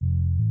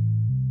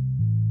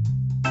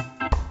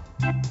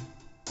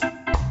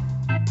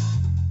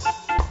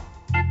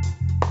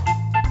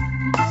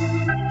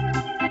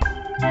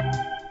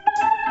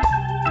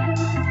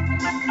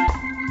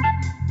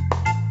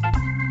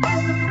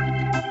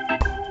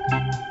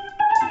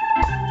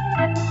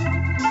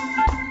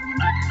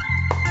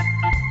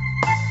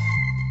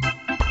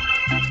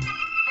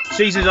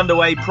Season's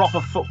underway,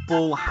 proper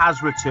football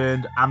has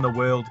returned, and the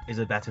world is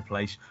a better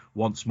place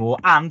once more.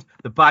 And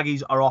the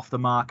Baggies are off the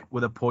mark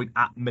with a point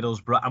at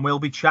Middlesbrough, and we'll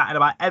be chatting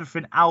about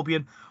everything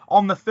Albion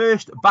on the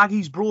first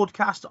Baggies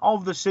broadcast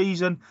of the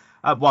season.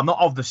 Well, not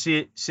of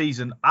the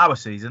season, our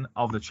season,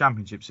 of the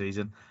Championship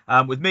season.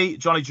 With me,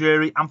 Johnny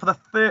Drury, and for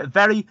the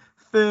very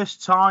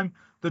first time,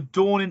 the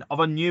dawning of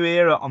a new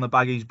era on the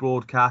Baggies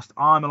broadcast.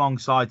 I'm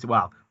alongside,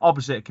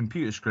 opposite a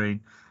computer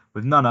screen,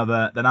 with none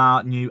other than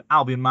our new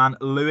Albion man,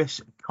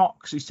 Lewis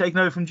Cox. He's taken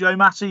over from Joe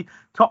Massey.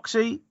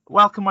 Coxie,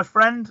 welcome, my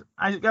friend.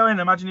 How's it going?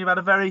 I imagine you've had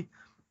a very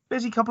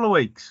busy couple of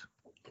weeks.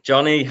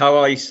 Johnny, how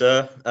are you,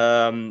 sir?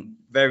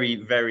 Very,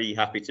 very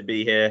happy to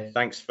be here.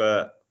 Thanks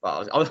for...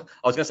 Well, I was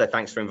going to say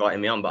thanks for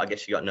inviting me on, but I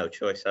guess you got no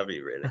choice, have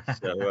you, really?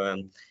 So,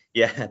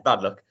 yeah,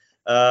 bad luck.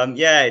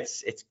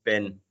 It's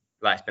been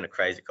a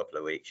crazy couple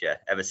of weeks, yeah.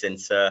 Ever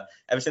since I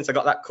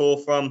got that call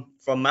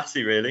from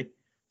Massey, really,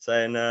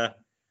 saying...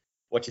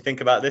 what do you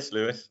think about this,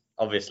 Lewis?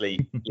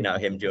 Obviously,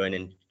 him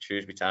joining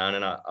Shrewsbury Town,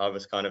 and I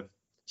was kind of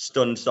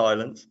stunned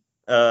silence.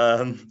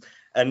 And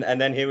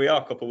then here we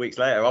are a couple of weeks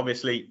later.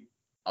 Obviously,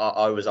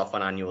 I was off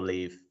on annual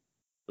leave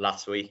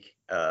last week.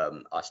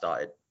 I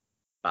started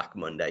back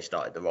Monday,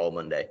 started the role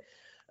Monday.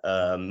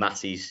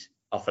 Massey's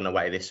off and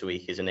away this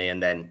week, isn't he?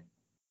 And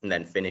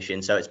then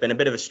finishing. So it's been a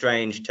bit of a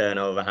strange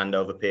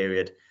handover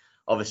period.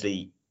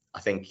 Obviously, I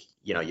think,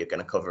 you're going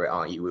to cover it,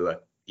 aren't you? We were,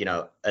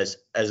 as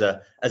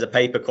a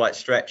paper quite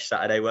stretched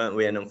Saturday, weren't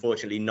we? And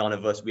unfortunately, none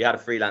of us, we had a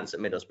freelance at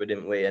Middlesbrough,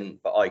 didn't we?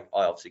 But I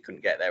obviously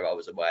couldn't get there. I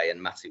was away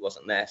and Massey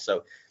wasn't there.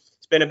 So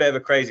it's been a bit of a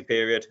crazy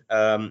period.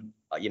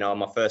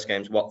 My first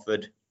game's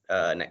Watford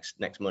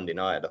next Monday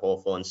night at the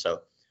Hawthorns.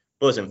 So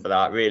buzzing for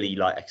that, really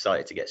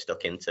excited to get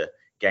stuck into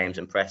games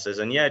and presses.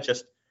 And yeah,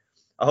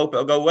 I hope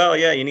it'll go well.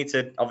 Yeah, you need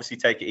to obviously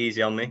take it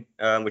easy on me,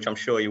 which I'm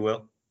sure you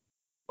will.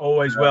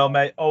 Always will,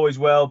 mate. Always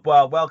will.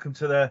 Well, welcome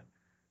to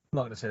I'm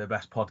not going to say the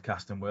best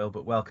podcast in the world,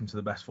 but welcome to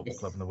the best football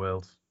club in the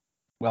world.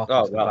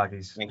 Welcome to the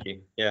Baggies. Thank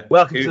you. Yeah.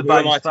 Welcome to the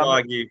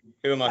Baggies.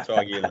 Who am I to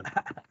argue?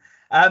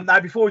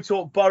 Now, before we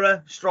talk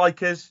Borough,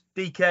 strikers,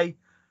 DK,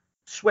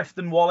 Swift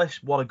and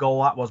Wallace, what a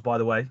goal that was, by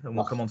the way, and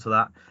we'll come on to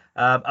that.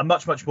 And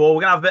much, much more.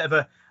 We're going to have a bit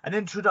of an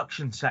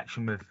introduction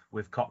section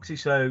with Coxie.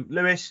 So,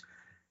 Lewis,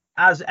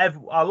 as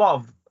a lot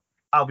of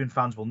Albion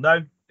fans will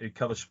know, who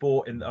cover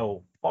sport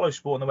follow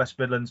sport in the West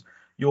Midlands,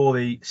 you're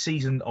the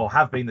seasoned, or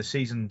have been the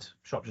seasoned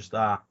Shropshire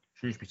Star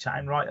Shrewsbury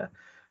Town writer.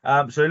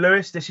 So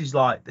Lewis, this is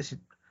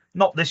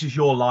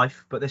your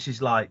life, but this is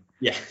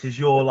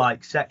your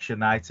section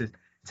now to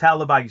tell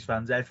the Baggies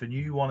fans everything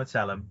you want to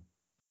tell them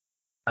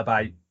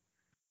about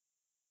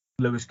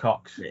Lewis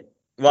Cox. Yeah.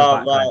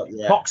 Well,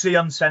 yeah. Coxie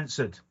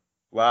Uncensored.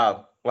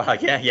 Wow,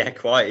 yeah,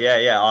 quite,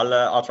 yeah.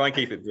 I'll try and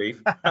keep it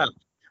brief. I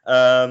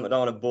don't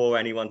want to bore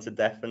anyone to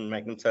death and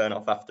make them turn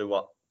off after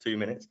 2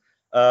 minutes.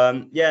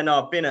 I've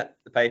been at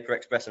the paper,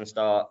 Express and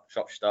Star,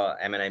 Shropshire Star,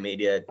 M&A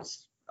Media.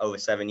 It's over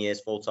 7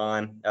 years full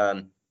time,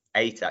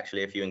 8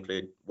 actually if you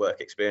include work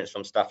experience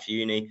from Staffs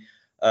Uni.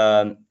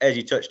 As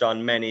you touched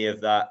on, many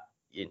of that,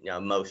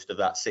 most of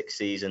that 6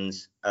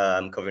 seasons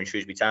covering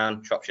Shrewsbury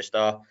Town, Shropshire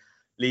Star,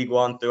 League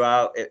One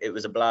throughout. It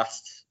was a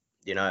blast.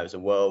 It was a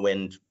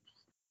whirlwind.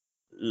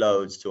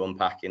 Loads to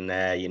unpack in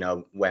there.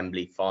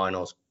 Wembley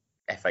finals,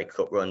 FA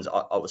Cup runs.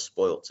 I was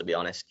spoilt, to be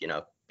honest.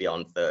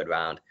 Beyond third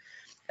round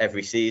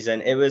every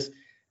season. It was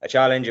a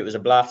challenge. It was a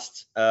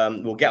blast.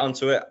 We'll get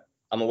onto it.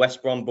 I'm a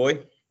West Brom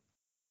boy.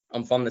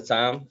 I'm from the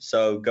town,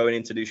 so going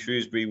in to do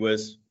Shrewsbury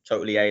was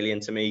totally alien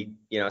to me.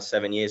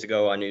 7 years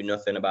ago, I knew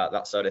nothing about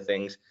that side of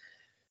things.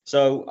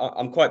 So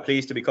I'm quite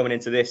pleased to be coming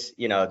into this,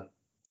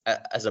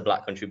 as a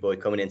Black Country boy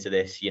coming into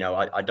this.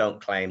 I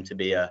don't claim to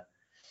be an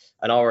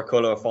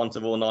oracle or a font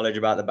of all knowledge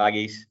about the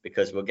Baggies,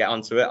 because we'll get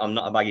onto it. I'm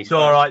not a Baggies fan.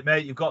 All right,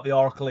 mate. You've got the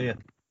oracle here.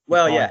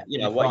 Well, yeah.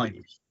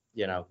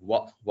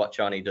 What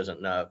Johnny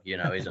doesn't know,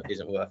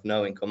 isn't worth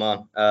knowing. Come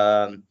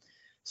on.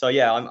 So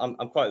yeah,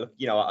 I'm quite.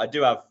 I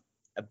do have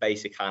a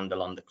basic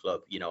handle on the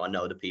club. I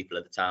know the people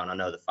of the town. I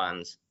know the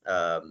fans.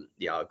 I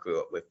grew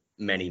up with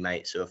many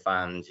mates who are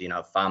fans.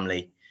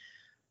 Family,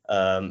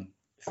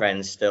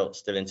 friends still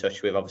in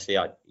touch with. Obviously,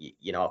 I've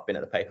been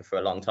at the paper for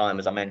a long time,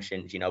 as I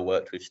mentioned.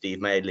 Worked with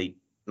Steve Madeley,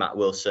 Matt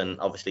Wilson,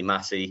 obviously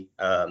Massey,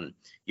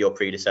 your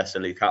predecessor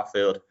Luke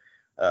Hatfield.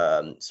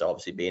 So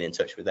obviously being in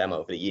touch with them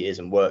over the years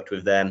and worked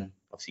with them.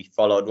 Obviously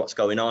followed what's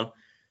going on.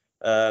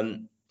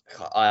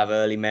 I have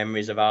early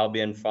memories of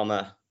Albion from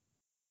a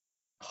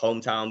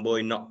hometown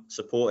boy not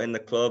supporting the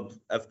club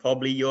of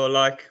probably your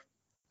I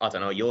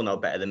don't know, you'll know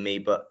better than me,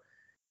 but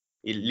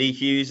Lee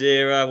Hughes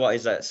era, what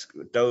is that?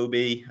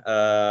 Dobie,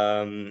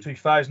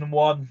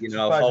 2001,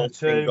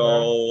 2002,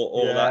 goal,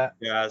 all that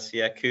jazz.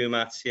 Yeah,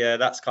 Kumats. Yeah,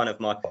 that's kind of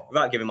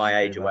without giving my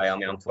age away. I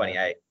mean, I'm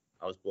 28.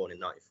 I was born in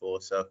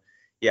 '94, so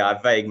yeah, I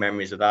have vague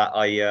memories of that.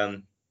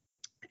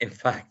 In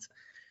fact,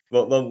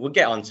 we'll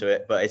get onto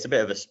it, but it's a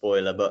bit of a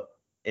spoiler. But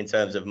in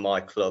terms of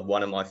my club,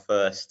 one of my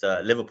first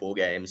Liverpool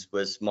games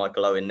was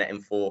Michael Owen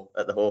netting 4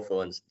 at the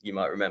Hawthorns. You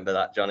might remember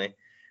that, Johnny.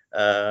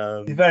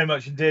 You very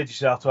much endeared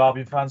yourself to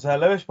Albion fans there,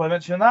 Lewis, by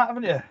mentioning that,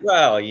 haven't you?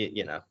 Well,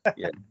 you know,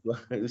 yeah.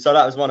 So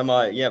that was one of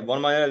my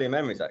earlier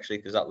memories actually,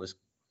 because that was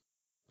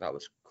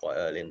quite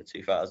early in the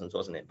 2000s,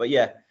 wasn't it? But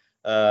yeah,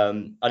 I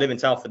live in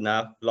Telford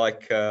now,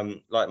 like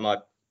my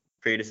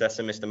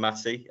predecessor, Mr.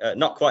 Massey.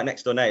 Not quite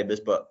next door neighbours,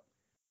 but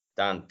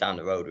down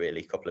the road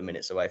really, a couple of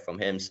minutes away from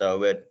him. So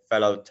we're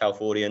fellow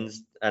Telfordians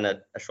and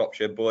a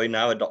Shropshire boy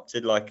now,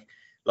 adopted like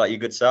your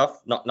good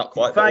self. Not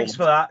quite. Thanks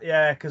for that.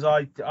 Yeah, because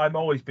I'm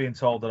always being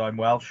told that I'm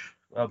Welsh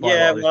by a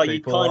lot of well, these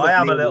people. you kind of I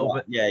am a little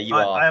bit. Yeah, you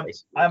I are.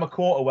 am a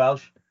quarter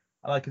Welsh,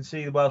 and I can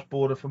see the Welsh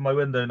border from my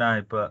window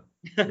now. But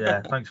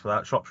yeah, thanks for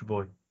that, Shropshire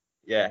boy.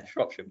 Yeah,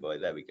 Shropshire boy.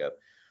 There we go.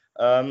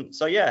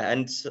 So yeah,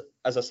 and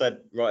as I said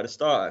right at the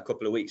start, a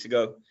couple of weeks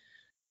ago,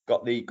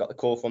 got the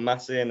call from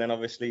Massey, and then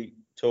obviously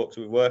talked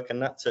with work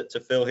and that to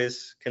fill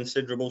his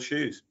considerable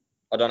shoes.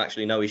 I don't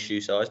actually know his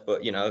shoe size,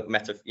 but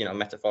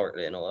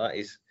metaphorically and all that,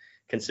 he's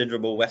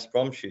considerable West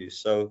Brom shoes.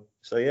 So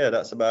yeah,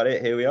 that's about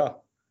it. Here we are.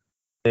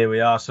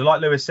 So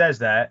like Lewis says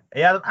there, he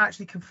hasn't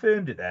actually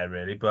confirmed it there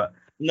really, but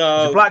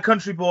no, he's a black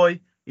country boy.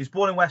 He's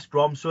born in West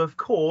Brom, so of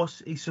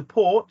course he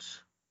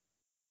supports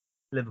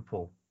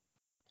Liverpool.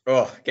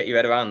 Oh, get your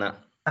head around that.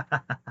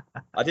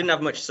 I didn't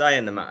have much say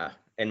in the matter.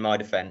 In my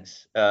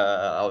defence,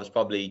 I was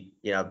probably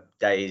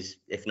days,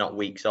 if not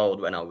weeks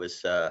old when I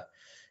was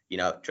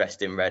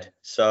dressed in red.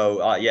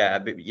 So yeah,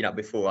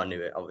 before I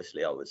knew it,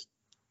 obviously I was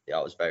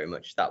very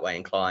much that way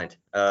inclined.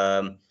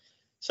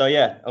 So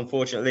yeah,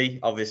 unfortunately,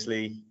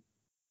 obviously,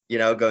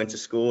 going to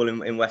school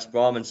in West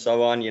Brom and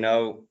so on,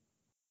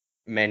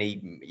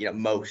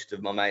 most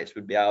of my mates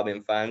would be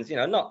Albion fans,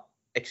 not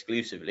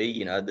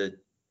exclusively,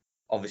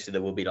 obviously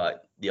there will be like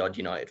the odd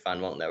United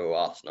fan, won't there, or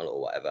Arsenal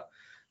or whatever.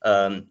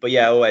 But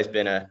yeah, always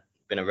been a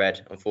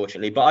red,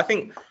 unfortunately. But I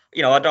think,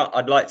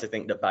 I'd like to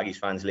think that Baggies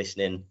fans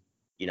listening,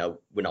 we're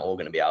not all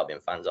going to be Albion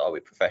fans, are we,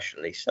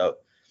 professionally? So,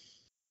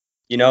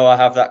 I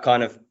have that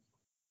kind of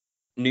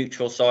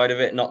neutral side of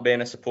it, not being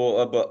a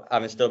supporter, but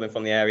having still been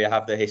from the area,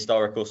 have the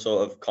historical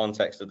sort of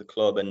context of the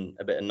club and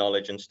a bit of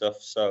knowledge and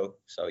stuff. So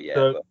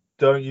yeah.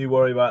 Don't you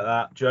worry about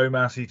that. Joe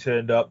Massey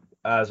turned up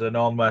as a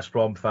non-West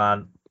Brom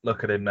fan.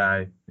 Look at him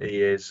now.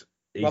 He's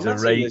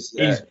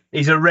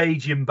a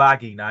raging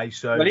baggy now.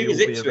 So well, he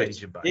was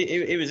Ipswich.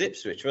 He was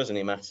Ipswich, wasn't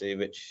he, Massey?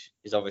 Which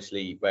is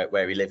obviously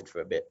where he lived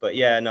for a bit. But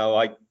yeah,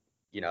 no,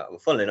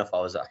 funnily enough, I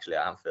was actually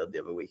at Anfield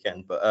the other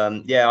weekend. But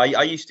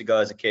I used to go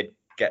as a kid,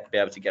 be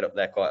able to get up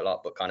there quite a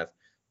lot, but kind of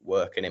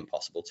working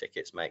impossible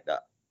tickets make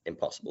that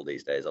impossible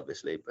these days,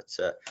 obviously. But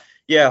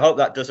yeah, I hope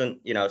that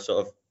doesn't,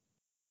 sort of,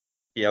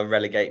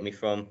 relegate me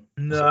from.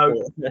 No,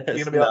 you're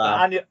gonna be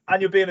like that,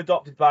 and you're being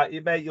adopted back,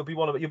 mate. You'll be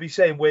one of, you'll be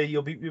saying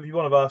you'll be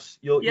one of us.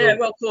 Well,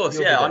 of course,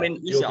 yeah. I mean,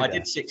 listen, I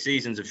did 6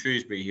 seasons of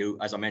Shrewsbury, who,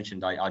 as I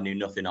mentioned, I knew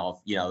nothing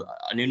of.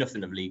 I knew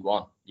nothing of League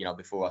One.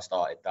 Before I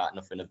started that,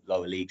 nothing of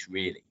lower leagues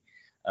really.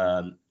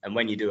 And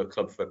when you do a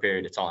club for a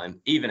period of time,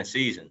 even a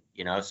season,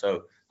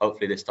 so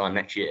hopefully this time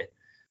next year,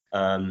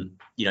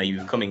 you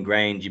become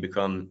ingrained, you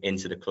become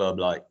into the club.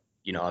 Like,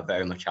 I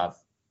very much have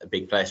a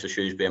big place for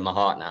Shrewsbury in my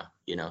heart now.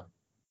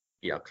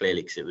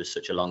 Clearly, because it was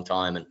such a long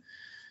time,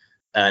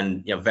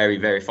 and very,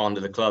 very fond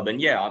of the club. And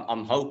yeah,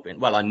 I'm hoping.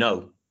 Well, I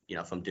know,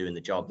 from doing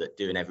the job, that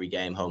doing every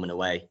game home and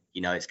away,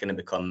 it's going to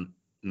become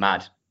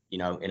mad.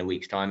 In a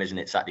week's time, isn't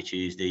it? Saturday,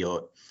 Tuesday,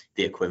 or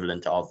the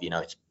equivalent of,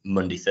 it's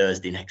Monday,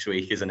 Thursday next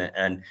week, isn't it?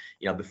 And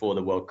before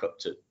the World Cup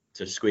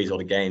to squeeze all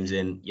the games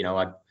in,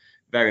 I'm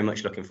very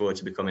much looking forward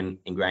to becoming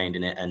ingrained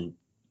in it, and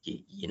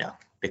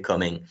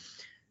becoming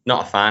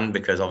not a fan,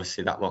 because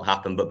obviously that won't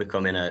happen, but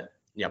becoming a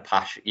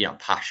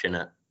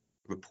passionate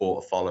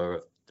reporter, follower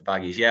of the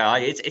Baggies. Yeah,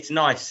 it's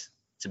nice,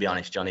 to be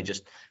honest, Johnny,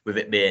 just with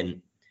it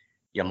being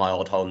my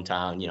old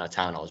hometown,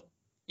 town I was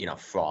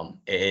from.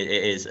 It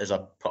is, as I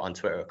put on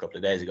Twitter a couple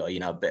of days ago,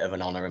 a bit of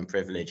an honor and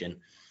privilege, and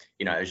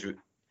it's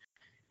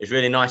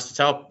really nice to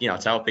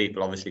tell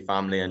people, obviously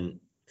family and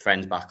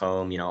friends back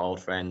home,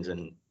 old friends,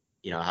 and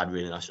I had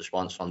really nice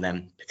response from them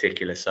in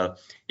particular. So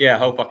yeah, I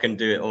hope I can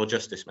do it all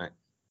justice, mate.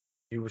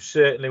 You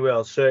certainly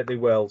will. So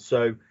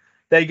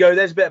there you go.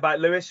 There's a bit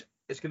about Lewis.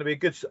 It's going to be a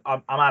good.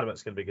 I'm adamant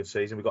it's going to be a good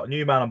season. We've got a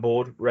new man on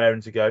board,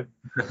 raring to go.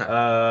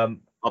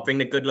 I'll bring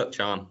the good luck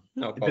charm.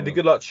 No problem. Bring the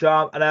good luck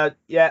charm, and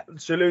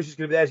so Lewis is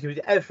going to be there. He's going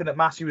to do everything that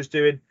Massey was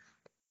doing.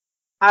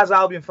 As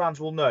Albion fans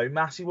will know,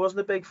 Massey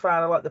wasn't a big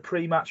fan of like the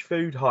pre-match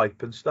food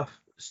hype and stuff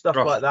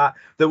like that.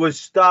 That was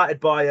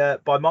started by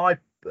my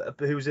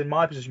who was in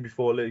my position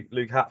before,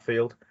 Luke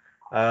Hatfield.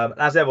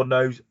 As everyone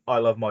knows, I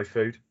love my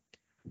food,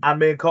 and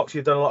me and Coxie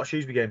have done a lot of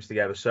Shrewsbury games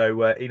together,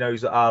 so he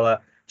knows that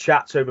I'll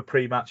chats over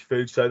pre-match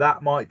food, so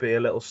that might be a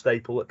little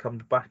staple that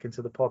comes back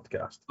into the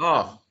podcast.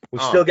 We'll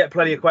still get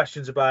plenty of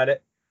questions about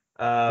it.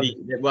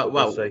 What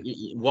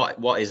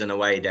is an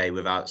away day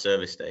without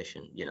service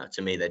station?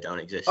 To me, they don't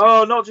exist.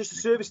 Oh, not just the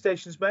service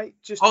stations, mate.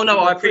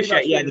 I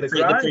appreciate the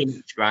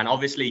pre-match ground.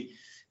 Obviously,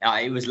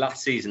 it was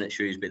last season at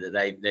Shrewsbury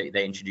that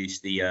they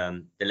introduced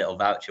the little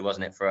voucher,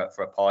 wasn't it, for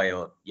a pie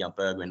or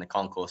burger in the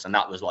concourse, and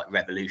that was like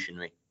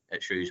revolutionary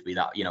at Shrewsbury.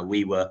 That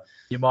we were.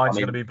 Your mind's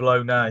going to be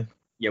blown now.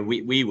 Yeah,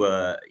 we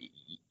were,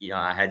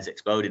 our heads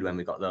exploded when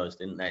we got those,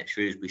 didn't they, at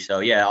Shrewsbury? So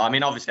yeah, I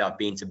mean, obviously I've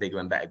been to bigger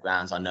and better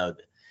grounds. I know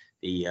that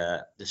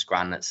the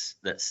Scran that's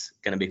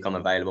going to become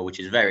available, which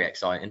is very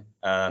exciting.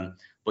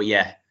 But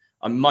yeah,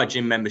 my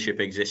gym membership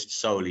exists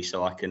solely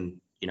so I can,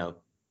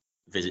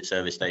 visit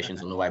service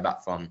stations on the way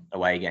back from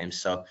away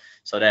games. So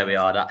there we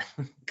are. That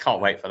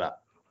can't wait for that.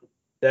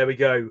 There we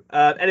go.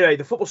 Anyway,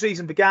 the football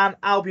season began.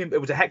 Albion,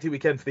 it was a hectic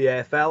weekend for the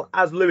AFL.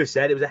 As Lewis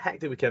said, it was a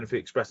hectic weekend for the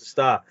Express and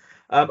Star.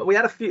 We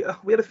had a few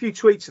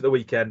tweets at the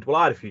weekend. Well,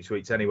 I had a few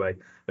tweets anyway.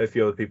 A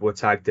few other people were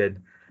tagged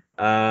in.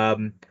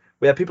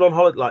 We had people on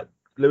holiday, like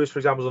Lewis, for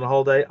example, was on a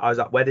holiday. I was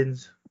at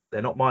weddings.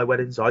 They're not my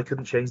weddings. I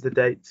couldn't change the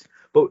dates.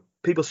 But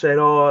people saying,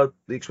 "Oh,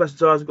 the Express and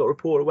Star hasn't got a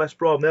report at West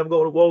Brom. They haven't got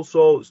one at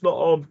Walsall. It's not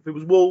on. If it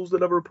was Wolves,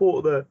 they'd have a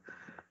reporter there."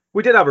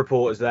 We did have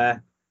reporters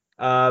there.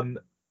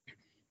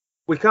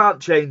 We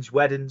can't change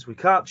weddings. We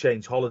can't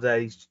change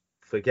holidays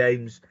for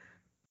games.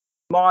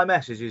 My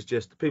message is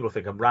just, people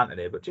think I'm ranting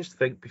here, but just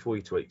think before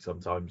you tweet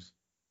sometimes.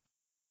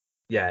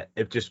 Yeah,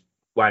 it just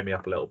wound me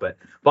up a little bit.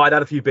 But I'd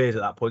had a few beers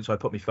at that point, so I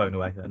put my phone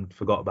away and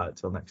forgot about it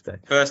till next day.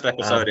 First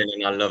episode in,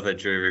 and I love a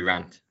Drury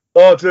rant.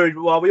 Oh, Drury.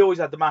 Well, we always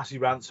had the Massey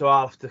rant, so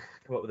I'll have to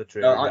come up with a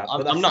Drury rant.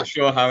 I'm not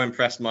sure how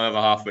impressed my other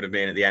half would have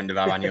been at the end of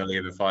our annual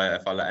leave if I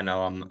let her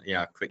know I'm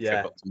quick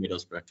trip up to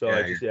Middlesbrough.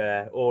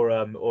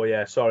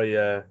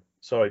 Sorry,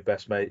 sorry,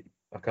 best mate.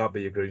 I can't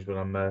be your groomsman.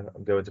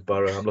 I'm going to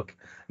Borough. I'm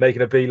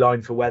making a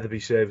beeline for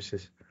Weatherby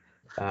services.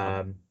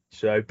 But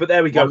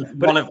there we go.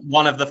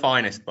 One of the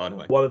finest, by the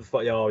way.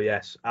 Oh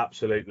yes,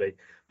 absolutely.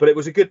 But it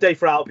was a good day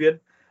for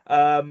Albion.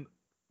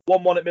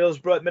 1-1 at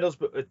Middlesbrough.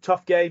 Middlesbrough, a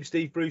tough game.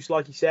 Steve Bruce,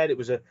 like he said, it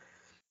was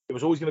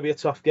always going to be a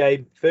tough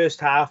game. First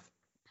half,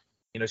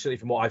 certainly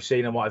from what I've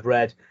seen and what I've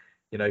read,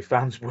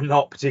 fans were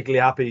not particularly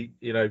happy.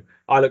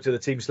 I looked at the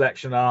team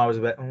selection and I was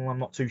a bit, I'm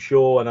not too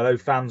sure. And I know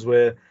fans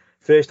were.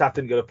 First half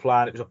didn't go to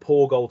plan. It was a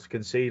poor goal to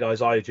concede.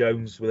 Isaiah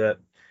Jones with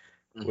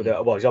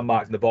he's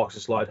unmarked in the box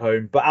and slide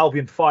home. But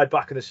Albion fired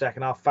back in the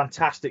second half.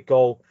 Fantastic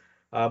goal.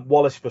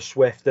 Wallace for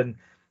Swift. And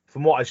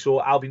from what I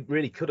saw, Albion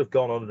really could have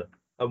gone on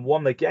and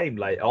won the game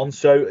later on.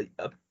 So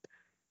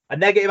a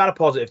negative and a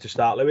positive to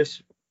start,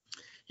 Lewis.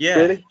 Yeah.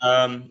 Really?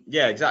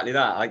 Yeah, exactly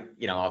that.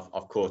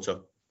 I've caught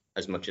up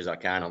as much as I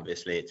can.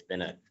 Obviously, it's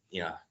been a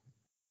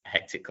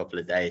hectic couple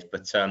of days,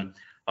 but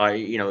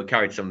we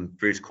carried some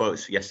Bruce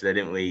quotes yesterday,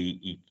 didn't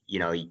we?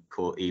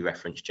 He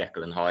referenced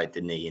Jekyll and Hyde,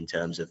 didn't he, in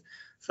terms of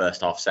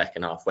first half,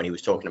 second half, when he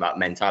was talking about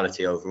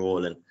mentality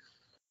overall. And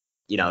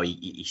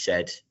he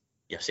said,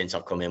 since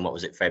I've come in, what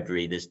was it,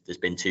 February? There's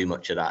been too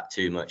much of that,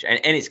 and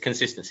it's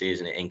consistency,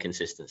 isn't it?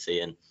 Inconsistency,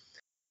 and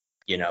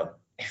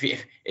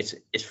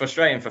it's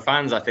frustrating for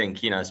fans, I think.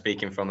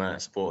 Speaking from a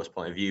supporter's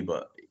point of view,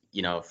 but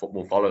a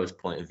football follower's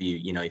point of view,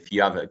 if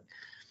you have a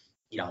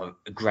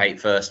great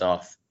first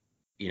half,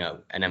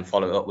 and then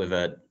follow it up with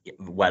a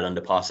well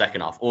under par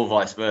second half, or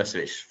vice versa.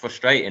 It's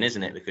frustrating,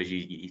 isn't it? Because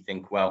you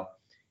think, well,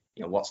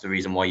 what's the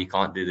reason why you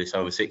can't do this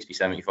over 60,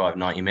 75,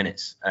 90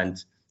 minutes?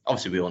 And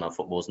obviously we all know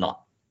football's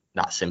not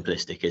that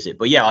simplistic, is it?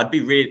 But yeah,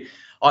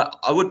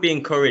 I would be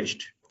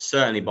encouraged,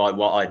 certainly, by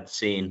what I'd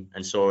seen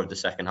and saw of the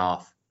second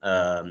half.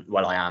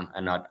 Well, I am,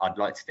 and I'd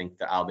like to think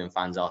that Albion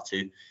fans are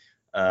too.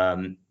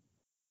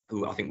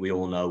 Who I think we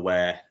all know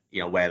where they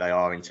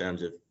are in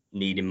terms of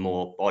needing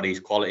more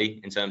bodies,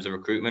 quality in terms of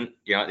recruitment,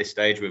 at this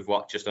stage with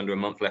just under a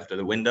month left of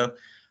the window.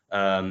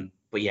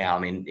 But yeah, I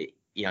mean,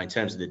 in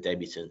terms of the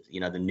debutants,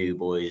 the new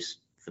boys,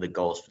 for the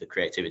goals, for the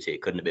creativity,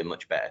 it couldn't have been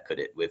much better, could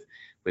it?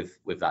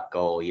 With that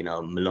goal,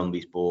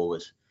 Malumbi's ball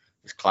was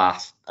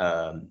class.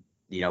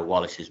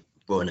 Wallace's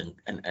run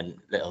and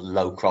little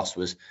low cross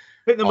was.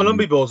 I think the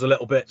Malumbi ball's a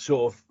little bit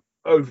sort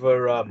of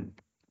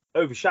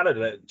overshadowed a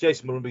bit.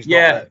 Jason Malumbi's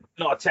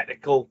not a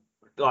technical,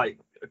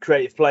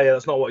 creative player.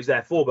 That's not what he's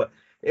there for, but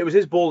it was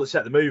his ball that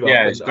set the move up.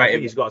 Yeah, it's great. I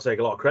think he's got to take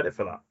a lot of credit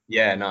for that.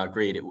 Yeah, no,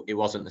 agreed. It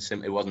wasn't a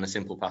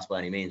simple pass by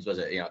any means, was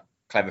it?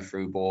 Clever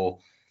through ball.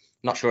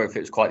 Not sure if it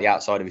was quite the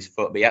outside of his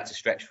foot, but he had to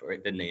stretch for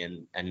it, didn't he?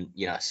 And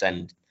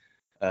send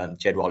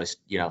Jed Wallace,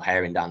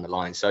 herring down the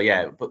line. So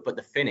yeah, but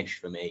the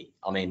finish for me,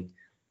 I mean,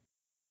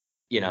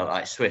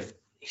 Swift,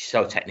 he's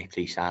so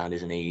technically sound,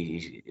 isn't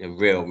he? He's a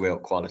real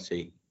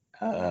quality.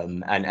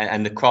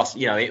 And the cross,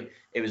 it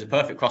was a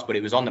perfect cross, but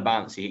it was on the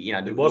bounce.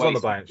 It was on the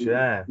bounce,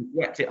 yeah.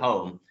 He kept it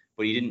home.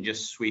 But he didn't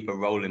just sweep a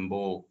rolling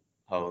ball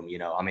home,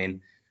 I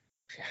mean,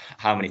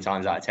 how many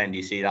times out of 10 do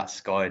you see that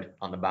skied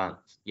on the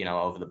bounce,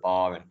 over the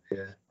bar? And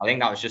yeah. I think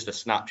that was just a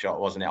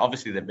snapshot, wasn't it?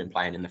 Obviously, they've been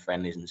playing in the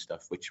friendlies and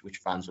stuff, which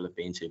fans will have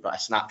been to, but a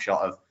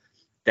snapshot of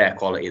their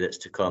quality that's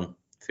to come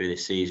through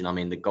this season. I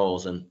mean, the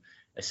goals and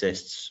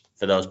assists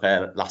for those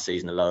pair last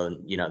season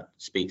alone,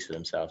 speaks for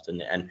themselves,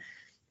 doesn't it? And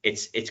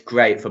it's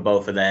great for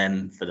both of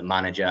them, for the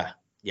manager,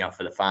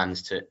 for the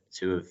fans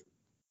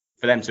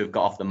for them to have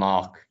got off the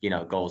mark,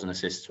 goals and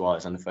assists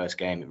wise on the first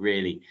game. It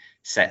really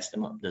sets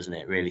them up, doesn't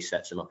it? It really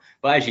sets them up.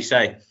 But as you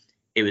say,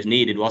 it was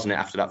needed, wasn't it,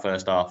 after that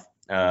first half?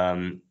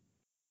 Like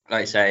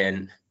I say,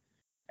 an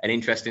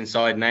interesting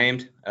side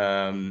named.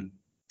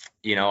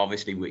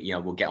 Obviously,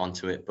 we'll get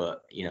onto it,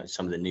 but,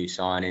 some of the new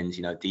signings,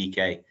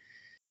 DK,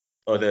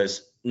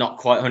 others, not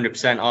quite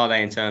 100%, are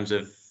they, in terms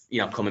of,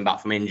 coming back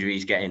from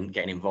injuries, getting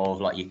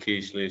involved like your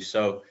Kuslu.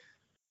 So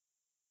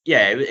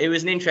yeah, it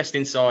was an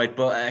interesting side,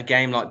 but a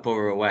game like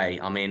Borough away,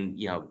 I mean,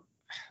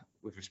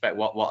 with respect,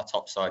 what a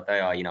top side they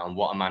are, and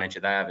what a manager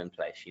they have in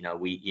place.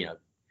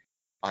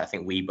 I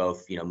think we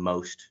both,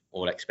 most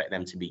all expect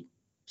them to be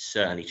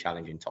certainly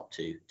challenging top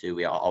two. Do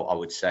we? I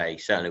would say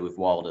certainly with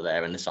Wilder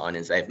there and the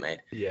signings they've made.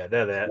 Yeah,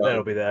 they're there. So,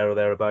 they'll be there or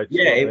thereabouts.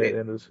 Yeah, at the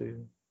end of the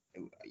season.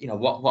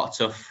 What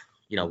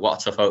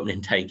a tough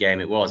opening day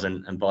game it was.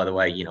 And by the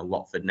way,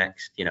 Watford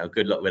next.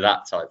 Good luck with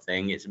that type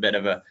thing. It's a bit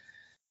of a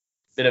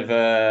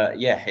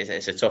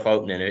it's a tough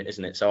opening,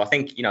 isn't it? So I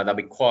think they'll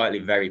be quietly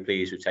very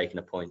pleased with taking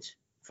a point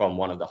from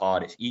one of the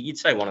hardest. You'd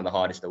say one of the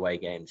hardest away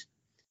games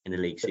in the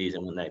league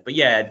season, wouldn't they? But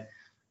yeah,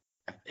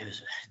 it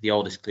was the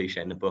oldest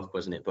cliche in the book,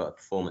 wasn't it? But a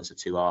performance of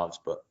two halves.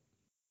 But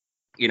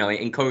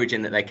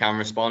encouraging that they can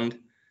respond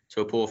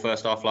to a poor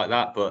first half like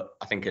that. But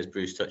I think, as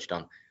Bruce touched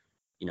on,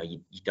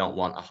 you don't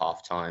want a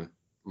half-time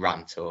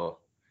rant, or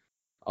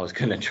I was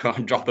going to try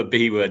and drop a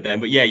B word then,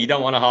 but yeah, you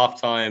don't want a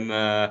half-time.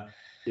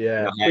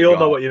 We all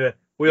know what you mean.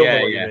 We all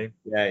know what you mean.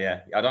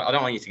 Yeah. I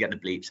don't want you to get the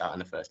bleeps out in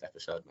the first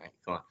episode, mate.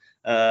 Come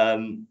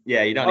on.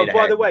 You don't need.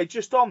 By the way,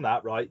 just on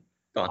that, right?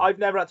 I've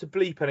never had to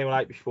bleep anyone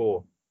out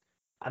before,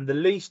 and the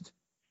least,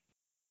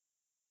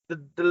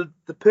 the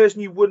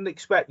person you wouldn't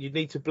expect you'd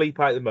need to bleep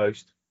out the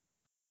most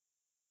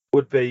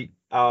would be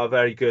our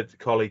very good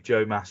colleague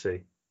Joe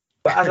Massey.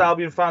 But as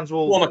Albion fans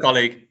will... Former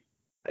colleague.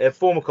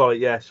 Former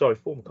colleague.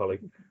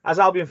 As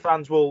Albion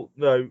fans will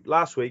know,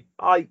 last week,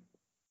 I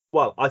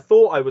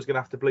thought I was going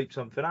to have to bleep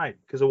something out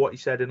because of what he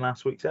said in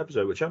last week's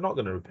episode, which I'm not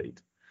going to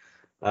repeat.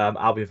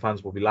 Albion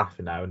fans will be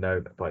laughing now and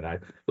know by now.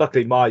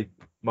 Luckily, my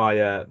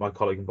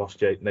colleague and boss,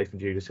 Nathan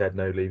Judah, said,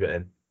 no, leave it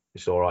in.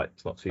 It's all right.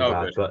 It's not too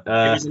bad. Good. But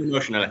it was an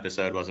emotional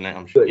episode, wasn't it?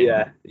 I'm sure.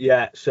 But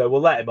yeah. So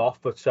we'll let him off.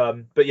 But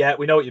yeah,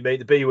 we know what you mean.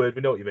 The B word,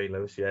 we know what you mean,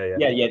 Lewis. Yeah.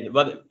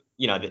 Well,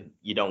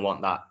 you don't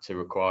want that to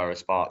require a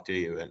spark, do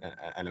you?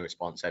 And a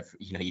response.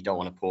 You don't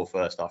want a poor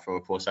first half or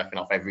a poor second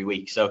half every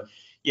week. So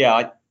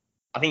yeah,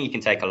 I think you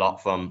can take a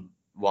lot from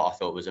what I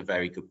thought was a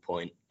very good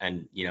point,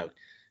 and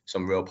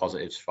some real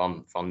positives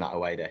from that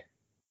away day.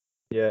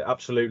 Yeah,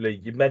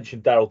 absolutely. You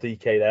mentioned Daryl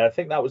DK there. I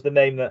think that was the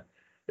name that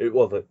it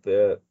was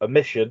the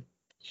omission.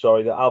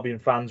 Sorry, that Albion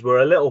fans were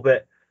a little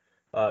bit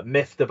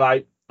miffed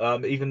about.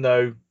 Even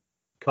though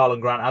Carlon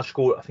Grant has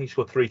scored, I think he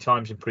scored 3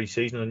 times in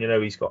pre-season,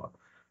 and he's got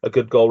a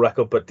good goal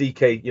record. But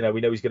DK,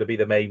 we know he's going to be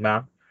the main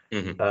man.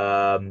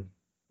 Mm-hmm.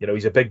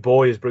 He's a big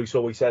boy, as Bruce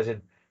always says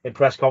in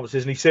press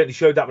conferences, and he certainly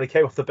showed that when he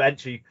came off the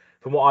bench.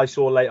 From what I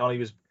saw late on, he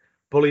was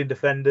bullying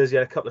defenders. He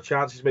had a couple of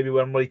chances, maybe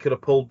when he could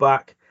have pulled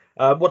back.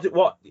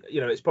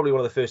 It's probably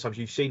one of the first times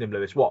you've seen him,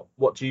 Lewis.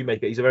 What do you make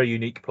of it? He's a very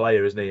unique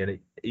player, isn't he? And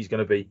he's going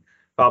to be,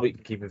 if Albion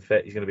can keep him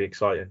fit, he's going to be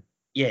exciting.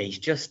 Yeah, he's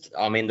just,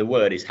 the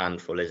word is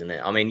handful, isn't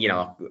it?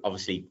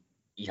 Obviously,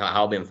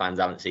 Albion fans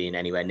haven't seen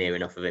anywhere near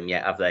enough of him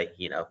yet, have they?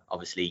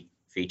 Obviously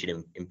featured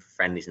him in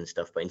friendlies and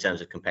stuff, but in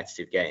terms of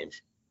competitive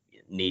games, you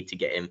need to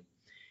get him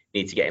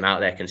out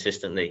there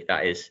consistently.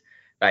 That is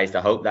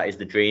the hope. That is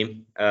the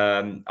dream.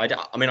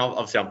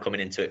 Obviously I'm coming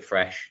into it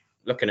fresh.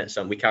 Looking at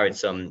we carried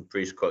some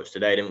Bruce quotes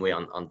today, didn't we,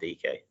 on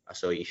DK? I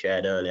saw you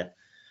shared earlier.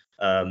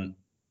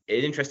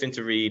 It's interesting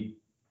to read,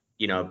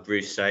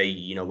 Bruce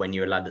say, when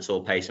you're a lad that's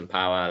all pace and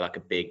power, like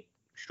a big,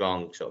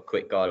 strong, sort of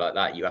quick guy like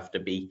that, you have to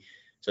be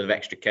sort of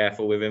extra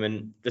careful with him.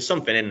 And there's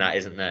something in that,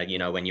 isn't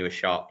there? When you're a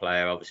sharp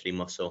player, obviously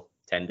muscle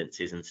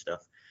tendencies and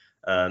stuff.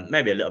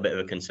 Maybe a little bit of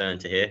a concern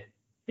to hear,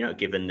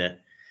 given the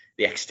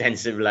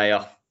extensive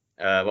layoff.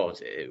 What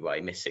was it? Well,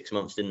 he missed 6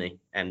 months, didn't he?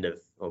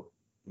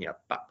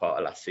 Back part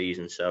of last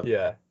season. So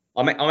yeah,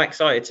 I'm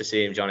excited to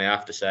see him, Johnny. I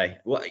have to say,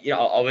 I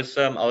was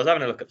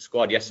having a look at the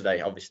squad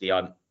yesterday. Obviously,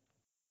 I'm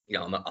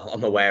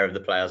aware of the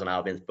players on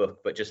Albion's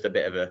book, but just a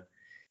bit of a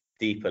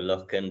deeper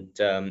look, and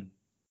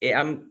it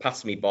hadn't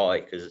passed me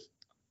by because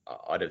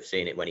I'd have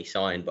seen it when he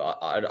signed, but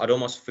I'd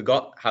almost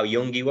forgot how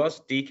young he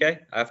was, DK.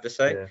 I have to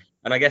say, yeah.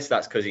 And I guess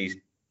that's because he's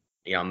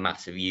a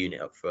massive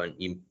unit up front.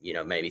 You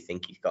maybe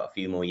think he's got a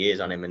few more years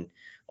on him, and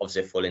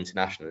obviously a full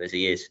international as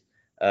he is.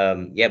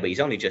 But he's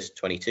only just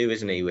 22,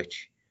 isn't he?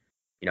 Which,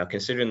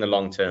 considering the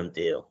long-term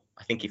deal,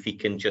 I think if he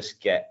can just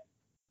get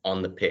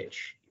on the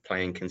pitch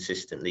playing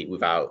consistently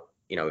without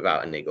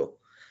a niggle,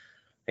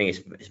 I think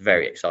it's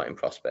very exciting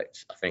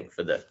prospects. I think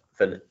for the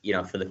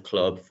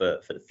club,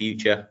 for the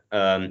future.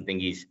 I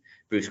think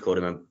Bruce called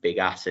him a big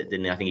asset,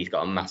 didn't he? I think he's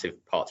got a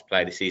massive part to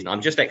play this season.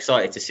 I'm just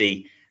excited to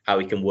see how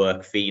he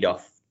can feed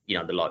off,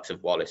 the likes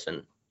of Wallace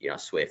and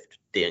Swift,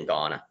 Dean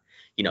Garner.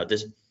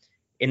 There's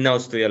in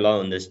those three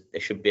alone, there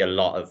should be a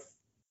lot of,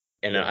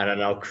 and I don't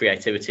know,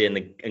 creativity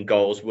and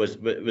goals was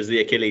the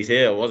Achilles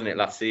heel, wasn't it,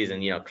 last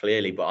season?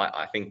 Clearly, but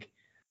I think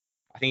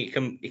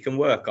it can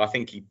work. I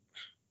think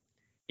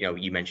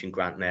you mentioned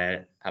Grant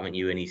there, haven't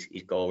you? And his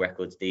goal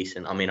record's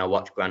decent. I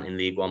watched Grant in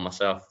League One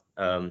myself,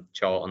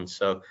 Charlton,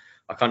 so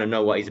I kind of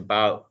know what he's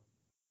about.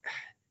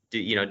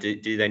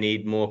 Do they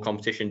need more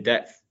competition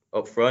depth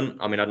up front?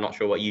 I'm not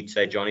sure what you'd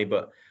say, Johnny,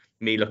 but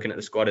me looking at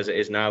the squad as it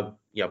is now,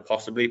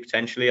 possibly,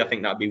 potentially, I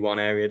think that'd be one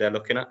area they're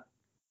looking at.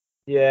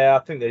 Yeah,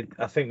 I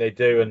think they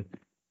do, and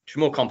it's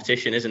more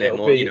competition, isn't it?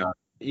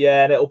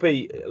 Yeah, and it'll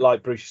be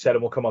like Bruce said,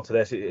 and we'll come on to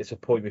this. It's a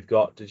point we've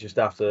got just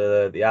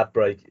after the ad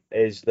break,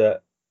 is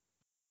that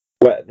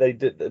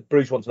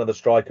Bruce wants another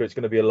striker. It's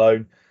going to be a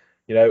loan.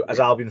 As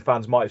Albion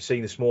fans might have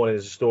seen this morning,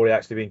 there's a story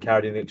actually being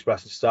carried in the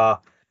Express and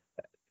Star.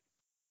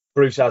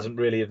 Bruce hasn't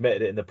really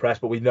admitted it in the press,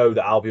 but we know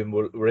that Albion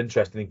were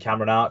interested in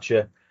Cameron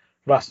Archer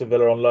from Aston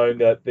Villa on loan,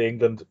 the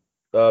England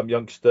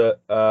youngster.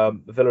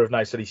 Villa have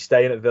now said he's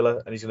staying at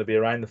Villa and he's going to be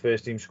around the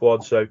first team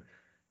squad. So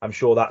I'm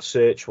sure that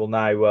search will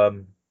now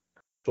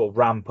sort of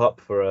ramp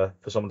up for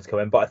someone to come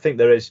in. But I think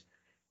there is,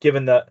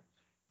 given that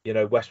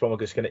West Brom are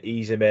just going to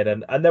ease him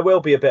in, and there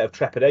will be a bit of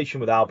trepidation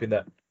with Albion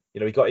that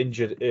he got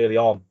injured early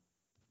on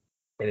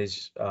in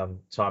his time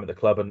at the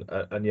club,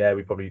 and yeah,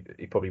 he probably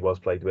was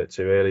played a bit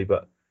too early,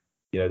 but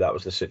that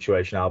was the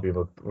situation.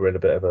 Albion were in a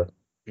bit of a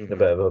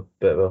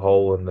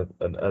hole,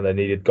 and they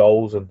needed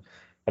goals, and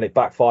it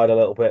backfired a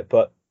little bit.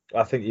 But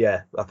I think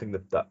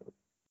that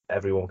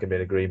everyone can be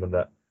in agreement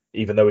that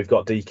even though we've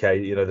got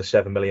DK, the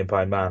 £7 million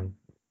man,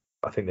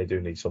 I think they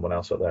do need someone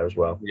else up there as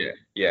well.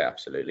 Yeah,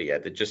 absolutely. Yeah,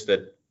 just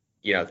that,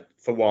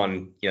 for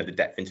one, the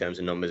depth in terms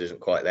of numbers isn't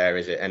quite there,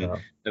 is it?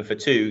 And for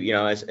two,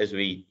 as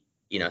we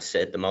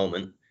said at the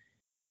moment,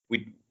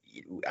 we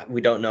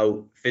don't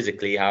know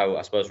physically how,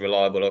 I suppose,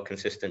 reliable or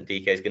consistent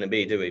DK is going to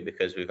be, do we?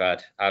 Because we've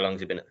had, how long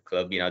has he been at the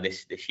club?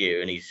 This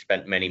year, and he's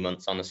spent many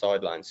months on the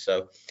sidelines.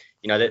 So,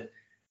 the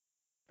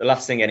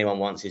last thing anyone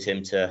wants is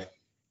him to,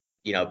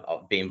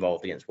 be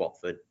involved against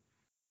Watford,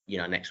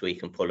 next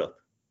week and pull up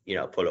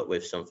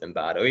with something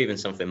bad or even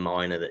something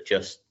minor that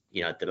just,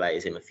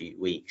 delays him a few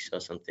weeks or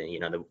something.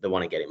 They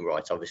want to get him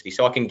right, obviously.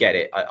 So I can get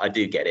it. I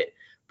do get it.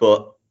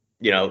 But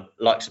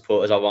like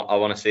supporters, I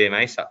want to see him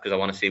ASAP because I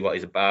want to see what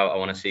he's about. I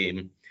want to see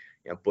him,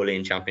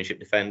 bullying Championship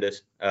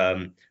defenders.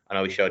 I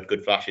know he showed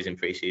good flashes in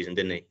pre-season,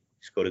 didn't he? He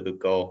scored a good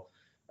goal.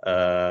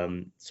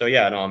 So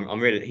yeah, no, I'm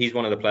really. He's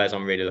one of the players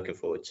I'm really looking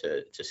forward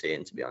to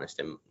seeing, to be honest,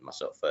 in my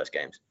sort of first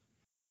games.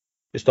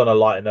 Just on a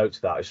lighter note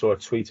to that, I saw a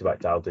tweet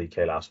about Daryl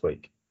DK last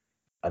week,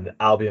 and the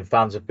Albion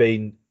fans have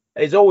been.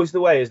 It's always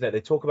the way, isn't it?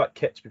 They talk about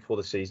kits before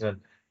the season,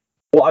 and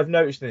what I've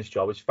noticed in this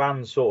job is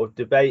fans sort of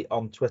debate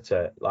on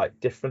Twitter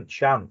like different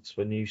chants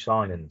for new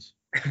signings.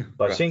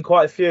 But I've seen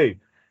quite a few,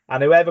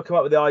 and whoever come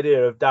up with the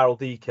idea of Daryl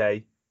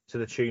DK to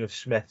the tune of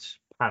Smith's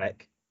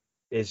Panic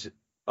is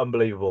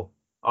unbelievable.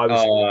 I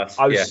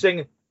was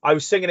singing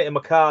it in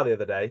my car the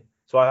other day,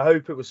 so I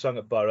hope it was sung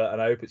at Borough,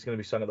 and I hope it's going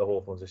to be sung at the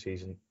Hawthorns this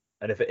season.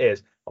 And if it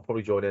is, I'll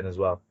probably join in as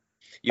well.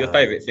 Your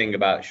favourite thing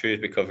about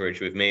Shrewsbury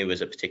coverage with me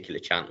was a particular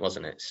chant,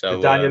 wasn't it? So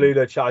the Daniel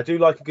Ulo chant. I do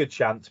like a good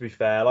chant, to be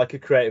fair. I like a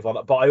creative one.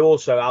 But I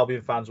also,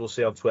 Albion fans will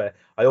see on Twitter,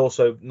 I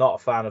also not a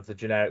fan of the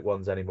generic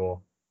ones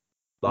anymore.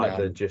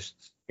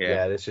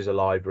 This is a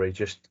library.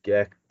 Just be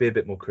a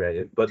bit more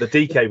creative. But the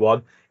DK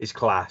one is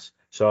class.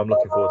 So I'm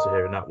looking forward to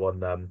hearing that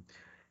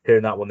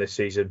one this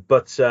season.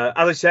 But as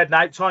I said,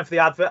 now time for the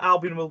advert.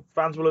 Albion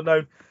fans will have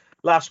known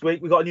last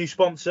week we got a new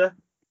sponsor.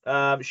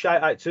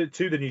 Shout out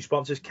to the new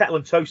sponsors, Kettle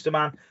and Toaster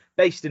Man,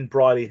 based in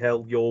Brierley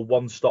Hill, your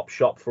one-stop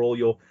shop for all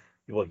your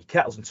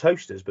kettles and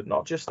toasters, but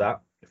not just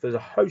that. If there's a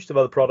host of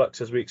other products,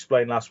 as we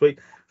explained last week,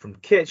 from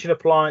kitchen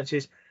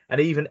appliances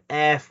and even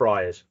air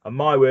fryers. And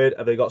my word,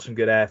 have they got some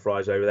good air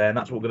fryers over there? And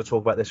that's what we're going to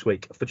talk about this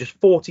week. For just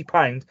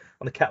 £40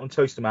 on the Kettle and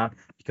Toaster Man,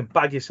 you can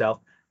bag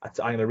yourself. I'm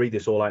going to read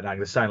this all out now. I'm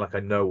going to sound like I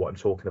know what I'm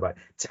talking about.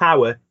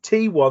 Tower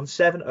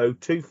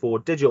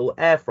T17024 digital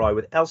air fryer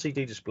with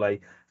LCD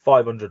display,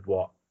 500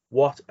 watt.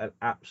 What an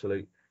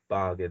absolute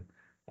bargain.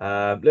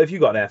 Have you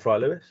got an air fryer,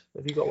 Lewis?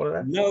 Have you got one of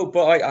them? No,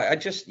 but I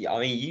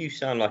you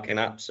sound like an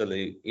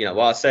absolute,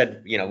 I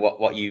said,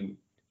 what you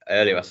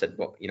earlier, I said,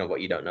 what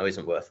you don't know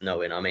isn't worth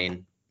knowing. I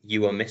mean,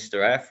 you are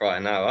Mr. Air Fryer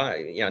now.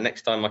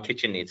 Next time my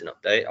kitchen needs an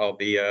update, I'll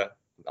be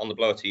on the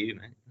blower to you,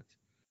 mate.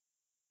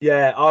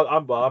 Yeah,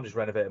 I'm just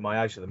renovating my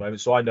house at the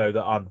moment, so I know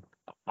that I'm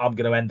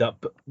going to end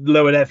up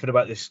lowering effort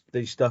about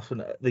these stuff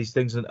and these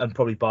things and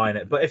probably buying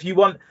it. But if you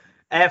want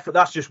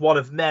that's just one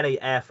of many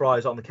air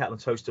fryers on the Kettle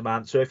and Toaster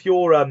Man. So if you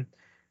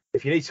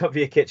need something for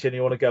your kitchen and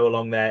you want to go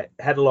along there,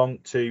 head along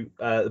to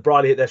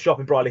their shop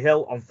in Brierley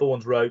Hill on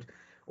Thorns Road,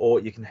 or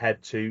you can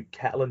head to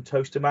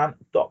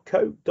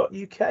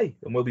kettleandtoasterman.co.uk,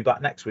 and we'll be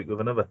back next week with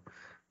talking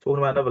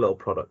about another little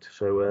product.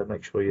 So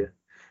make sure you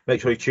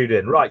tune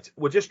in. Right,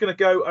 we're just going to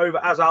go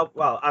over as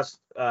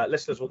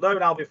listeners will know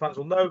and Albion fans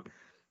will know.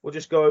 We'll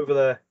just go over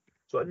the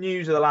sort of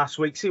news of the last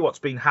week, see what's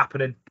been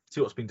happening,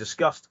 see what's been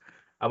discussed,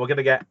 and we're going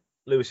to get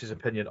Lewis's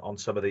opinion on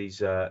some of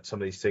these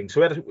things.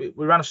 So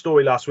we ran a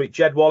story last week.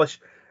 Jed Wallace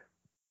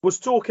was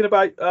talking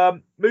about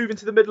moving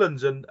to the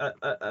Midlands and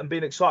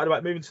being excited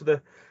about moving to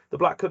the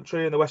Black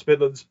Country and the West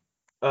Midlands.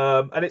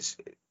 And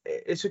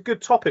it's a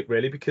good topic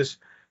really, because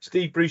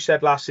Steve Bruce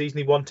said last season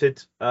he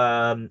wanted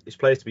his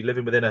players to be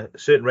living within a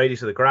certain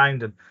radius of the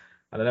ground, and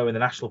I know in the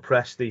national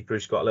press Steve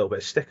Bruce got a little bit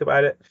of stick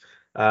about it.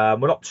 We're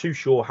not too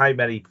sure how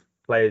many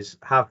players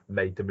have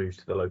made the moves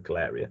to the local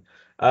area.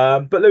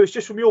 But Lewis,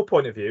 just from your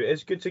point of view,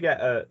 it's good to get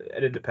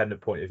an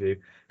independent point of view.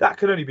 That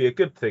can only be a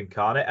good thing,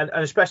 can't it? And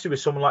especially with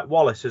someone like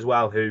Wallace as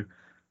well, who,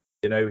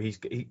 you know, he's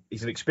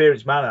an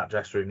experienced man in that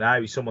dressing room now.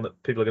 He's someone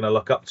that people are going to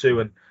look up to,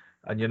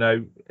 and you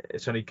know,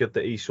 it's only good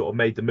that he sort of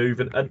made the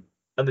move and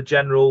the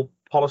general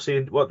policy.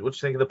 And what do you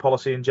think of the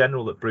policy in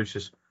general that Bruce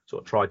has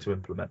sort of tried to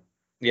implement?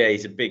 Yeah,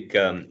 he's a big.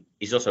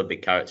 He's also a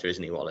big character,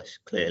 isn't he, Wallace?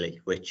 Clearly,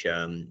 which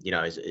you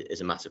know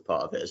is a massive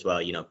part of it as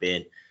well. You know,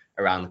 being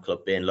around the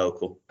club, being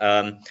local.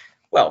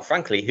 Well,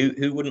 frankly,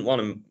 who wouldn't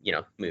want to, you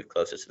know, move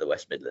closer to the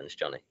West Midlands,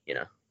 Johnny? You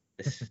know,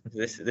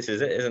 this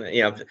is it, isn't it?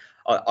 You know,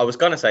 I was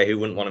gonna say who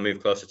wouldn't want to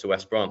move closer to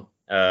West Brom,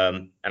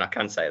 and I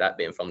can say that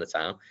being from the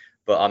town,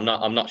 but I'm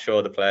not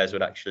sure the players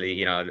would actually,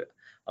 you know,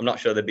 I'm not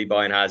sure they'd be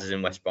buying houses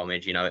in West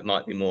Bromwich. You know, it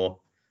might be more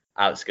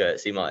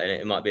outskirts. It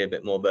might be a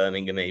bit more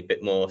Birmingham-y, a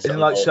bit more. Isn't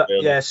like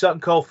Sutton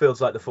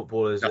Coldfield's like the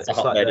footballers. That's it's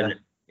a hotbed, like isn't it?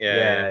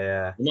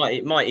 Yeah.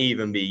 It might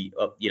even be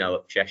up, you know,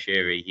 up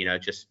Cheshire-y, you know,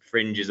 just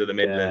fringes of the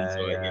Midlands.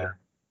 You know.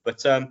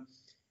 But you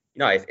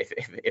know,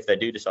 if they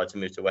do decide to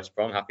move to West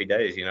Brom, happy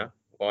days. You know,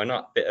 why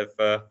not? Bit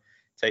of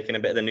taking a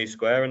bit of the new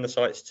square and the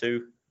sights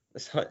to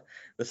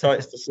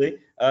see.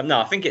 No,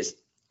 I think it's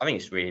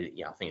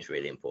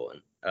really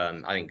important.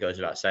 I think it goes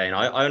without saying.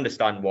 I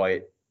understand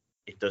why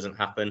it doesn't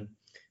happen,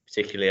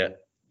 particularly at,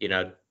 you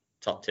know,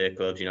 top tier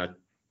clubs. You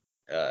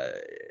know,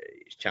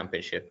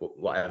 Championship or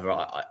whatever.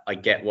 I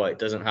get why it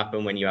doesn't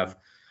happen when you have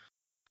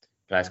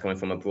players coming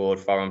from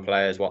abroad, foreign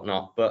players,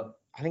 whatnot. But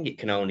I think it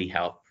can only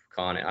help,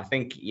 can't it? I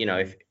think, you know,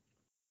 if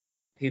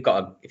you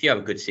have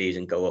a good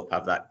season, go up,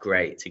 have that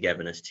great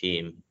togetherness,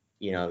 team,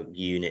 you know,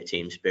 unit,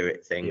 team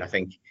spirit thing. Yeah. I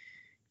think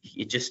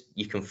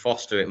you can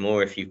foster it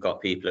more if you've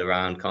got people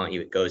around, can't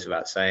you? It goes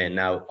without saying.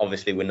 Now,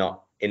 obviously, we're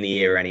not in the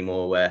era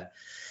anymore where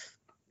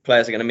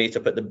players are going to meet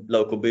up at the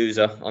local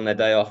boozer on their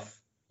day off,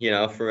 you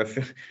know, for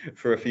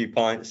a few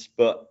pints.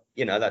 But,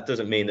 you know, that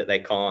doesn't mean that they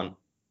can't,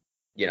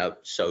 you know,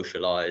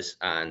 socialise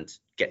and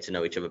get to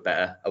know each other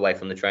better away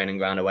from the training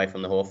ground, away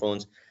from the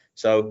Hawthorns.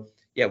 So,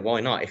 yeah,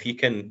 why not? If you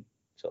can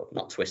sort of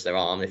not twist their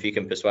arm, if you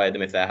can persuade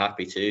them if they're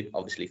happy to,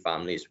 obviously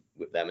families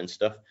with them and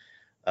stuff.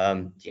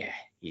 Yeah,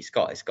 it's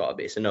got to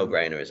be. It's a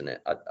no-brainer, isn't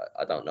it?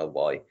 I don't know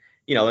why.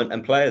 You know,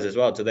 and players as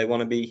well. Do they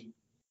want to be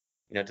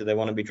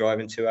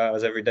driving 2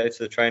 hours every day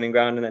to the training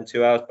ground and then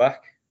 2 hours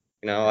back?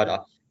 You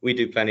know, we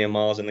do plenty of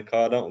miles in the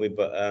car, don't we?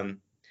 But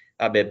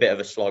that'd be a bit of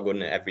a slog,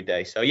 wouldn't it, every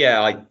day? So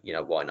yeah, you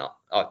know, why not?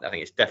 I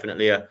think it's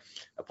definitely a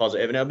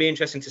positive, and it'll be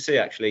interesting to see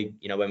actually,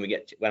 you know, when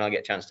I get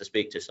a chance to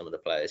speak to some of the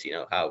players, you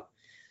know, how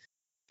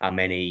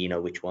many, you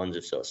know, which ones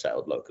have sort of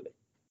settled locally.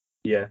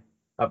 Yeah,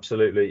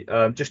 absolutely.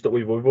 Just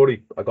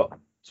that I got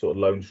sort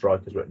of lone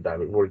strikers written down.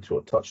 We've already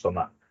sort of touched on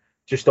that.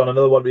 Just on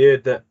another one, we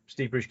heard that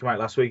Steve Bruce came out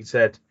last week and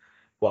said,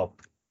 well,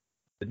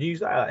 the news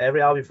that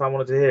every Albion fan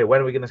wanted to hear,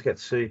 when are we going to get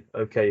to see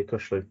OK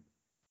Kushlu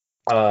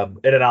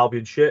in an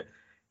Albion shirt?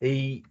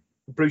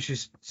 Bruce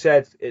has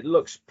said it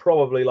looks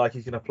probably like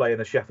he's going to play in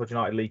the Sheffield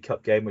United League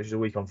Cup game, which is a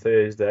week on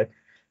Thursday.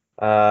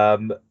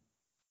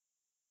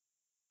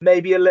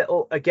 Maybe a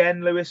little,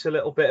 again, Lewis, a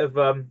little bit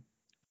of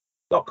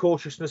not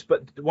cautiousness,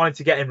 but wanting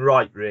to get him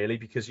right, really,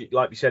 because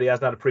like we said, he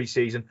hasn't had a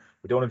pre-season.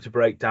 We don't want him to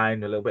break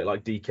down a little bit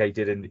like DK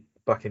did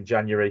back in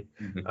January.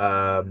 Mm-hmm.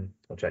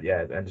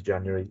 End of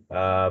January.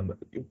 Albion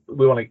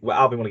want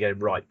to get him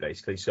right,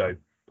 basically. So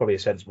probably a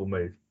sensible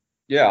move.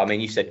 Yeah, I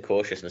mean, you said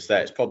cautiousness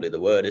there. It's probably the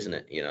word, isn't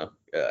it? You know,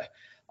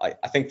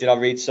 I think, did I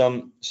read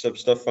some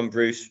stuff from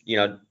Bruce, you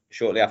know,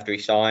 shortly after he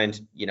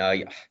signed? You know,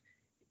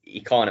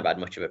 he can't have had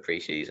much of a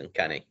pre-season,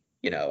 can he?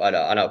 You know,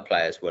 I know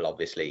players will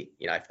obviously,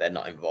 you know, if they're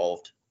not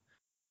involved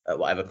at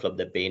whatever club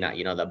they've been at,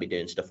 you know, they'll be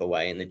doing stuff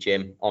away in the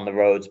gym, on the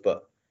roads,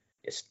 but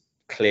it's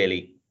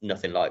clearly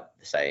nothing like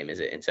the same,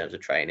 is it, in terms of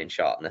training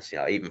sharpness, you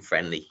know, even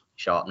friendly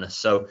sharpness.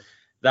 So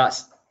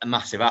that's a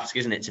massive ask,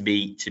 isn't it,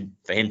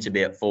 for him to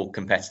be at full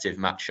competitive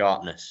match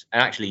sharpness.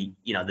 And actually,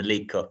 you know, the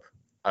League Cup,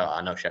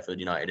 I know Sheffield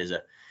United is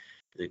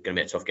going to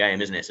be a tough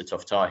game, isn't it? It's a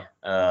tough tie,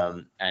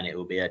 and it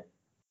will be a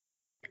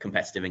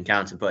competitive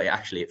encounter, but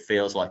it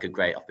feels like a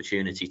great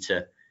opportunity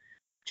to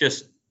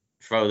just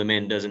throw them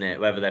in, doesn't it?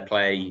 Whether they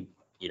play,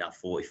 you know,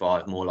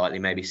 45, more likely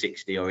maybe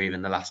 60, or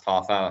even the last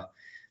half hour,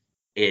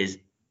 is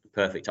a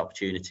perfect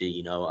opportunity.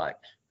 You know, like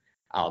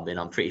Albion,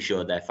 I'm pretty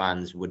sure their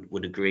fans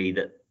would agree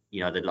that,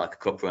 you know, they'd like a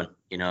cup run,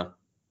 you know,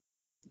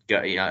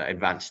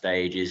 advanced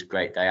stages,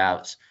 great day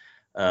outs,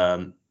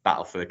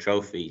 battle for a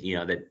trophy. You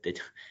know, they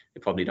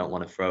probably don't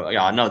want to throw.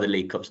 Yeah, I know the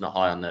League Cup's not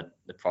high on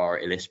the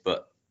priority list,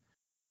 but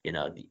you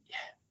know,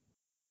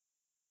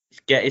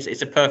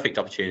 it's a perfect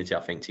opportunity, I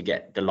think, to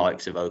get the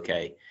likes of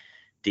OK,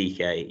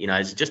 DK. You know,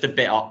 it's just a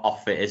bit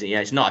off it, isn't it?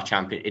 Yeah, it's not a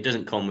champion. It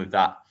doesn't come with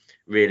that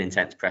real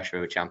intense pressure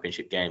of a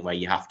championship game where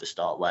you have to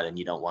start well and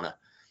you don't want to,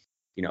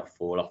 you know,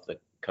 fall off the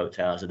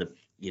coattails of the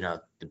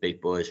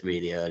big boys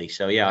really early.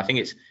 So yeah, I think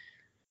it's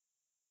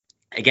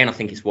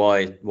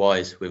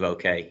wise with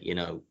OK. You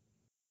know,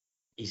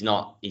 he's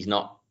not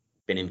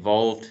been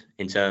involved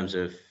in terms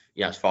of,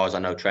 you know, as far as I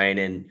know,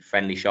 training,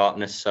 friendly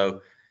sharpness.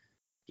 So,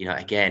 you know,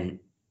 again,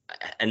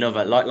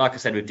 another, like I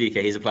said with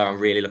DK, he's a player I'm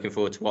really looking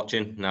forward to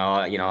watching. Now,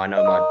 I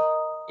know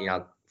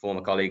my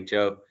former colleague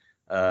Joe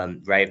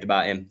raved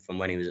about him from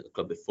when he was at the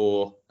club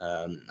before.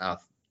 I'm a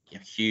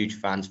huge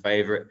fans'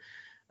 favourite.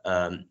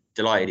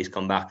 Delighted he's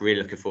come back.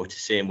 Really looking forward to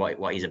seeing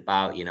what he's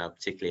about,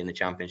 particularly in the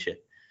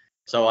Championship.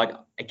 So I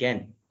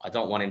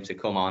don't want him to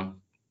come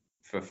on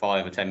for a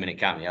 5 or 10 minute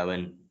cameo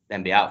and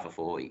then be out for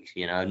 4 weeks.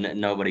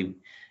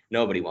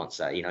 Nobody wants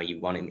that. You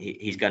want him.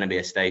 He's going to be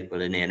a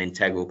staple and an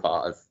integral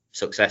part of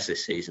success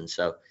this season.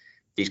 So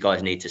these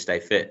guys need to stay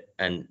fit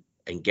and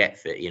get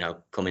fit.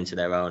 Come into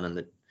their own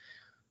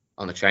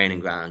on the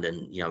training ground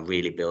and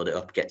really build it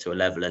up, get to a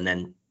level, and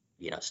then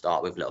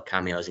start with little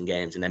cameos in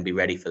games, and then be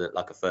ready for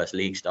a first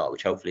league start,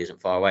 which hopefully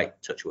isn't far away.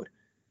 Touch wood.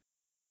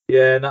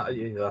 Yeah,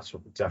 that's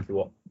exactly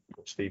what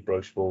Steve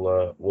Bruce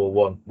will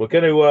want. We're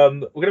going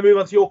to move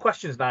on to your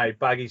questions now,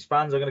 Baggies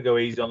fans. I'm going to go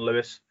easy on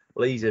Lewis.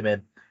 We'll ease him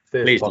in.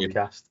 First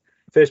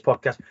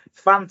podcast.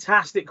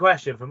 Fantastic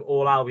question from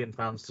all Albion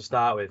fans to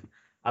start with,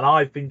 and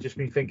I've just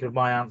been thinking of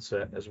my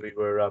answer as we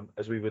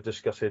were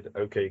discussing.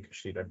 Okay,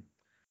 Christina.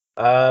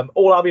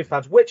 All Albion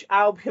fans, which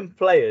Albion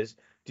players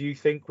do you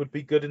think would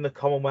be good in the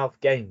Commonwealth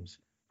Games,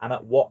 and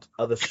at what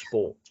other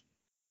sport?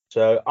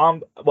 So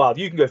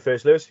you can go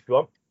first, Lewis, if you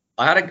want.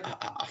 I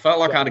felt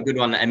like I had a good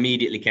one that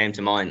immediately came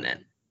to mind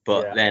then,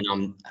 but then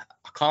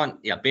I can't.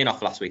 Yeah, being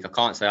off last week, I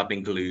can't say I've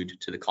been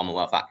glued to the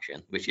Commonwealth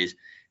action, which is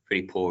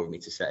pretty poor of me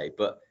to say.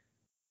 But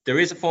there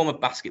is a form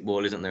of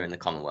basketball, isn't there, in the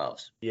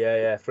Commonwealths?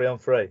 Yeah,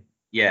 3-on-3.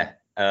 Yeah.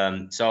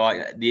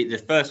 So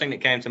the first thing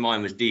that came to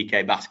mind was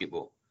DK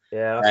basketball.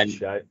 Yeah, that's a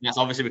shout. That's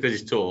obviously because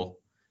he's tall.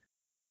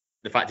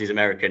 The fact he's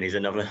American is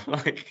another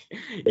another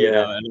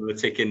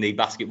tick in the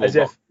basketball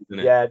box, isn't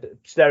it? Yeah,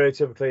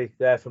 stereotypically,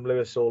 they're from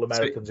Lewis. All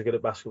Americans are good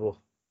at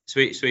basketball.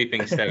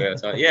 Sweeping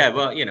stereotype. Yeah,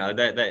 well,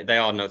 they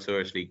are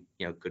notoriously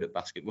good at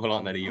basketball,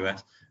 aren't they? The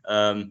US.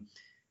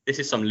 This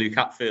is some Luke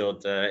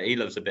Hatfield. He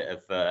loves a bit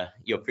of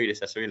your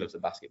predecessor. He loves the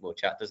basketball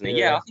chat, doesn't he?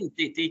 Yeah, I think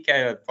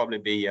DK would probably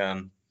be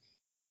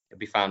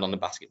found on the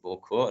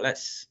basketball court.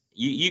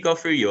 You go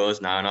through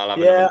yours now, and I'll have.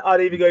 Yeah, I'd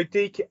either go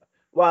DK.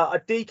 Well, a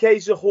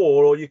DK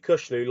Zahor or your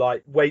Kushlu,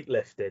 like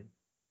weightlifting,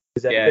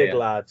 because they're big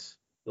lads.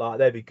 Like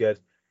they'd be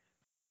good.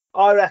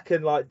 I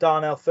reckon like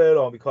Darnell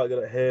Furlong would be quite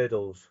good at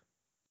hurdles.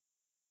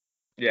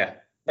 Yeah.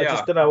 I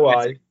just don't know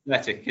why.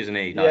 Athletic, isn't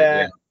he?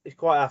 He's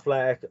quite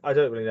athletic. I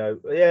don't really know.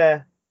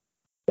 Yeah.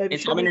 Maybe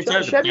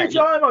Shemi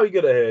Jai might be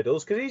good at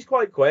hurdles because he's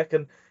quite quick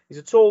and he's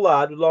a tall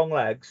lad with long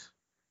legs.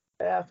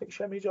 Yeah, I think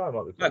Shemi Jai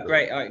might be good.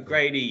 Great.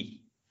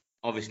 Grady,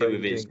 obviously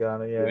with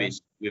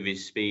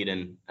his speed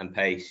and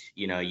pace,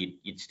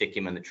 you'd stick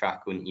him on the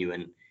track, wouldn't you?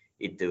 And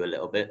he'd do a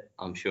little bit,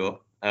 I'm sure.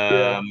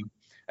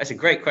 That's a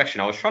great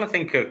question. I was trying to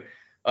think of.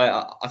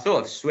 I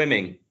thought of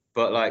swimming,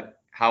 but like,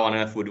 how on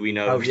earth would we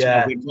know which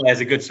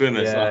player's a good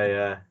swimmer?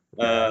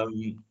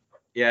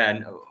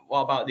 And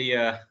what about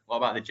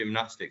the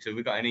gymnastics? Have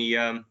we got any?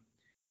 There's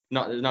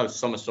no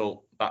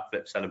somersault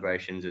backflip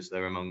celebrations, is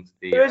there amongst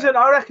the? There isn't.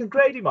 I reckon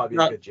Grady might be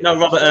a good gymnast. No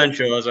Robert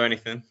Earnshaws or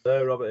anything.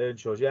 No Robert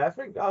Earnshaws. Yeah,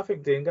 I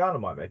think Dean Garner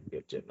might make a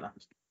good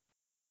gymnast.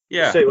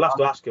 Yeah, we'll have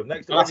to ask him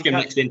next.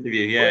 Next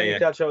interview. Yeah.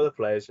 Catch up with the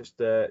players, just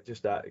go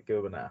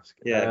up and ask.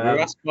 Yeah, we were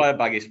asked by a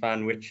Baggies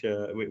fan which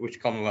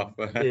Commonwealth.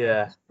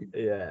 Yeah.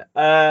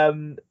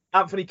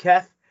 Anthony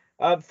Keth,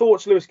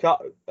 thoughts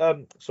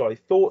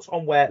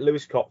on where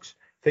Lewis Cox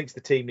thinks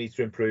the team needs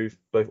to improve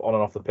both on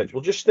and off the pitch.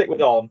 We'll just stick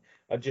with on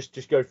and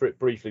just go through it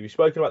briefly. We've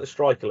spoken about the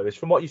striker, Lewis.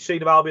 From what you've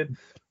seen of Albion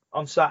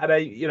on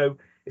Saturday,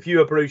 if you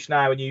were Bruce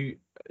now and you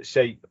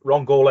say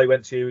Ron Gourlay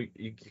went to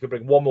you could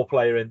bring one more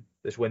player in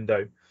this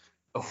window.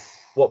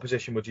 What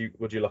position would you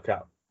look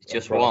at?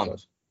 Just one.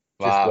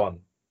 Just one.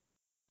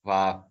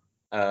 Wow.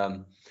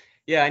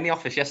 Yeah, in the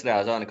office yesterday, I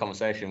was having a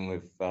conversation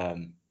with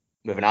an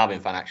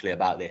Albion fan actually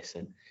about this,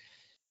 and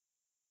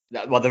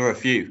there are a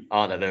few,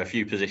 aren't there? There are a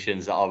few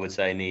positions that I would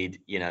say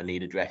need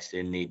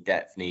addressing, need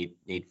depth, need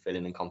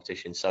filling in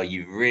competition. So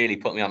you've really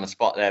put me on the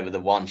spot there with the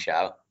one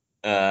shout.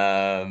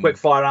 Quick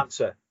fire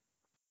answer.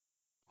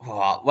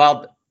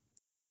 Well,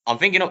 I'm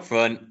thinking up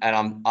front,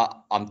 and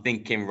I'm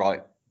thinking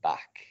right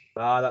back.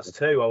 That's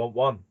two. I want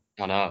one.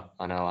 I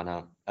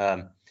know.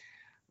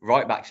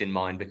 Right back's in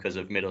mind because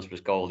of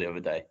Middlesbrough's goal the other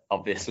day,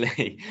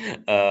 obviously.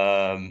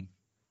 Johnny,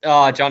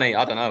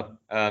 I don't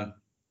know.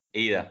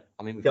 Either.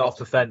 I mean, get off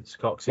the fence,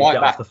 Cox. Get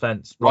off the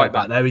fence. Right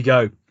back. There we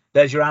go.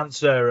 There's your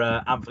answer,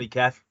 Anthony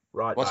Kev.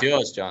 Right. What's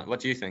yours, John? What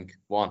do you think?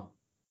 One.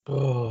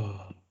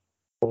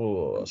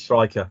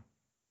 Striker.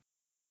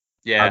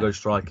 Yeah. I'll go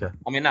striker.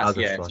 I mean, it's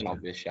an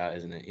obvious shout,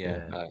 isn't it?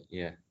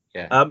 Yeah.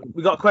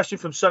 We got a question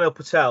from Sunil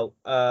Patel,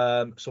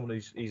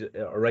 someone he's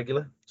a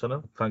regular.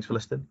 Sunil, thanks for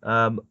listening.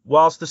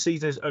 Whilst the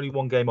season is only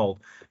one game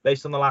old,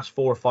 based on the last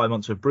 4 or 5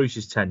 months of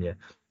Bruce's tenure,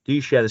 do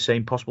you share the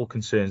same possible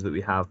concerns that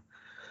we have?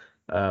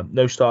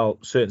 No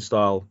certain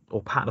style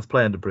or pattern of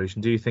play under Bruce,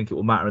 and do you think it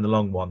will matter in the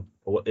long run,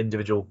 or what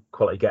individual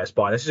quality gets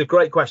by? And this is a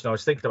great question. I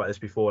was thinking about this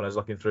before when I was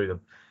looking through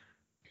them.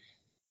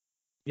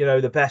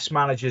 The best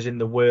managers in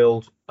the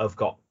world have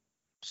got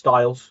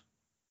styles.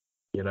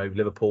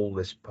 Liverpool,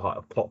 this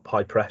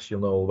high press, you'll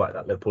know all about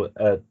that. Liverpool,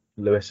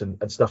 Lewis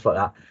and stuff like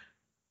that.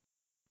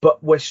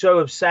 But we're so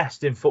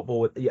obsessed in football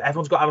with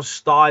everyone's got to have a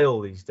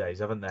style these days,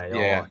 haven't they?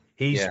 Yeah. Oh,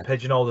 he's Yeah.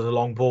 pigeonholed as a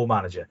long ball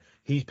manager.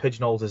 He's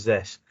pigeonholed as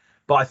this.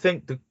 But I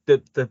think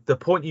the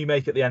point you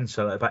make at the end,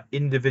 so about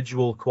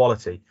individual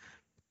quality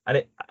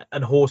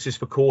and horses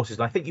for courses,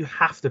 and I think you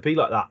have to be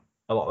like that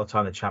a lot of the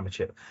time in the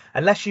Championship,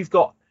 unless you've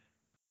got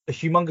a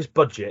humongous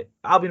budget.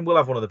 Albion will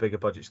have one of the bigger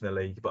budgets in the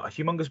league, but a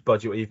humongous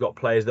budget where you've got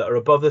players that are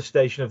above the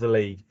station of the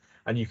league,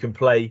 and you can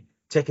play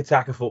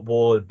tick-a-tack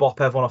football and bop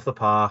everyone off the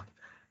park.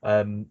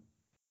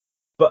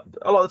 But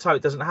a lot of the time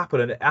it doesn't happen,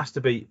 and it has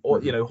to be,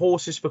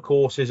 horses for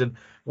courses and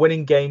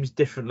winning games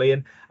differently.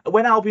 And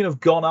when Albion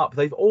have gone up,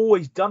 they've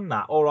always done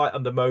that. All right,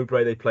 under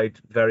Mowbray, they played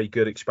very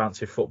good,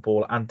 expansive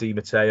football, and Di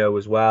Matteo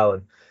as well.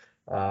 And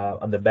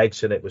under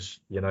Megson, it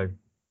was,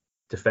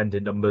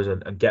 defending numbers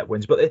and get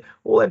wins. But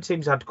all them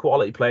teams had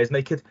quality players, and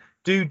they could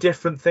do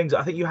different things.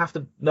 I think you have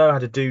to know how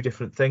to do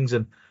different things.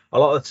 And a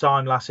lot of the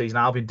time last season,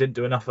 Albion didn't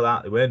do enough of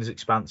that. They weren't as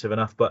expansive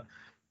enough. But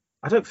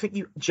I don't think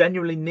you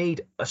genuinely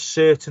need a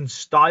certain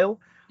style.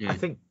 I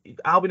think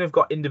Albion have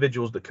got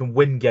individuals that can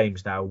win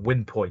games now,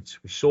 win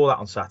points. We saw that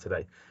on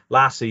Saturday.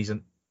 Last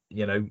season,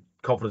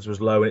 confidence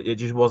was low and it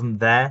just wasn't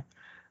there.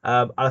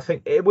 And I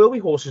think it will be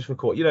horses for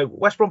court.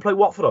 West Brom play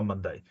Watford on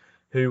Monday,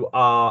 who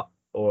are,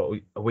 or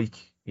a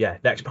week,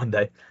 next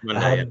Monday.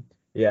 Monday,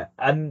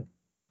 And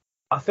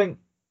I think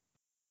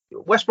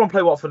West Brom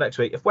play Watford next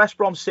week. If West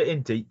Brom sit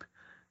in deep,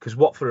 because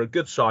Watford are a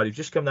good side who've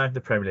just come down to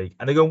the Premier League,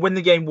 and they're going to win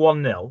the game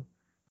 1-0,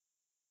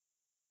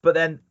 but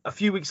then a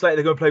few weeks later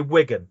they're going to play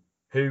Wigan,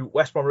 who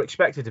West Brom are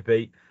expected to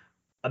beat,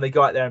 and they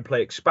go out there and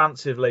play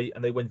expansively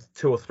and they win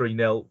 2 or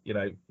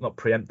 3-0, not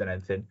preempting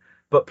anything,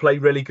 but play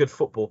really good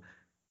football.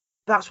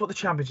 That's what the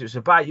Championship's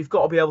about. You've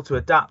got to be able to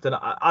adapt, and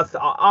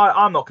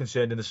I'm not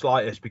concerned in the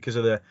slightest because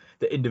of the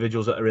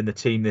individuals that are in the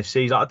team this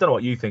season. I don't know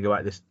what you think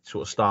about this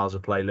sort of styles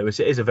of play, Lewis.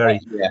 It is a very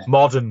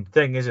modern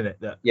thing, isn't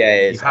it? That you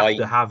have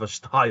to have a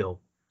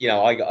style.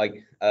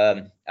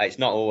 It's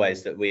not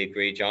always that we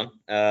agree, John,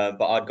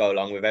 but I'd go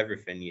along with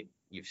everything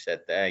you've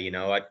said there.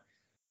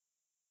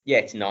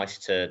 It's nice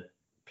to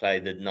play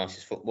the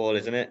nicest football,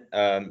 isn't it?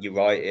 You're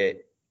right,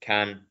 it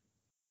can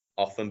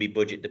often be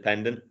budget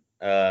dependent,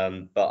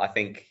 but I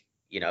think,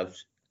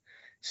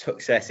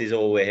 success is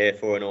all we're here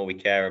for and all we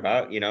care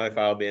about. If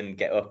Albion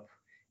get up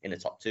in the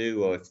top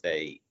 2 or if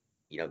they,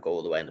 go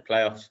all the way in the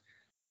playoffs,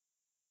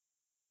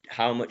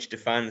 how much do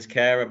fans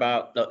care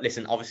about? Look,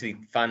 listen, obviously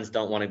fans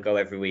don't want to go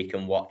every week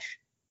and watch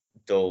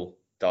dull,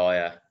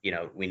 dire,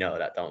 we know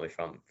that, don't we,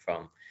 from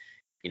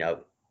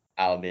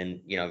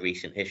Albion,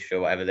 recent history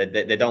or whatever.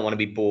 They don't want to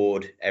be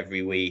bored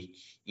every week,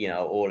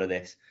 all of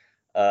this.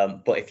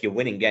 But if you're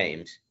winning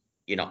games,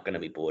 you're not going to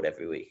be bored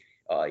every week,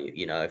 are you?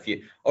 If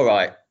you, all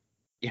right,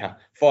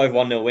 5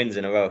 1-0 wins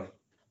in a row.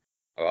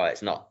 All right,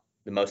 it's not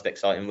the most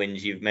exciting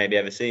wins you've maybe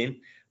ever seen,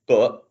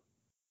 but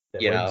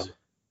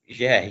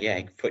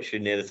it puts you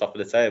near the top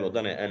of the table,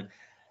 doesn't it? And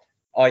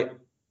I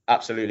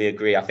absolutely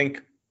agree. I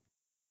think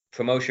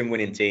promotion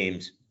winning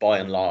teams, by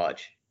and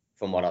large,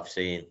 from what I've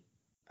seen,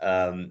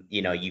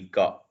 you've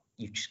got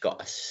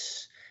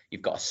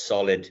a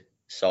solid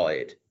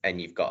side,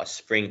 and you've got a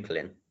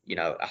sprinkling,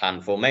 a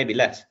handful, maybe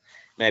less,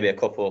 maybe a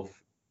couple,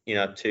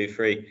 2,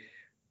 3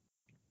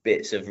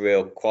 bits of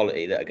real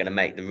quality that are going to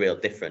make the real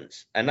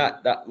difference. And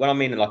that when I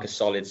mean like a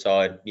solid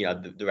side,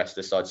 the rest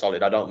of the side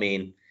solid, I don't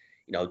mean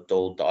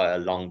dull, dire,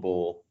 long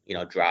ball,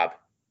 drab.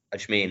 I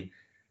just mean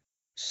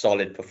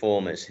solid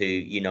performers who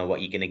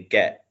what you're going to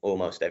get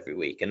almost every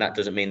week. And that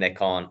doesn't mean they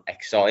can't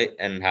excite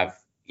and have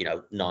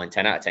 9,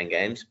 10 out of 10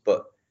 games,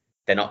 but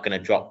they're not going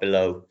to drop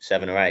below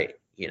 7 or 8.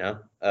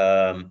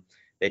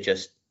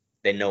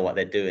 They know what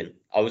they're doing.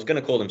 I was going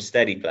to call them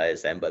steady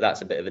players then, but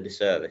that's a bit of a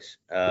disservice.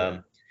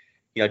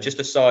 Just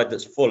a side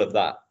that's full of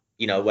that,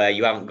 where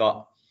you haven't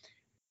got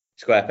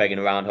square peg in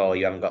a round hole,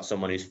 you haven't got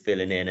someone who's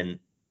filling in, and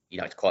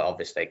it's quite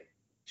obvious they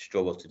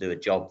struggle to do a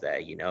job there.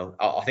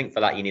 I think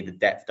for that you need the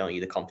depth, don't you,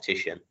 the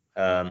competition.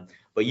 But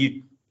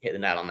you hit the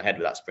nail on the head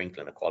with that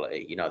sprinkling of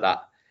quality.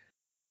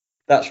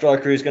 That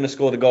striker who's going to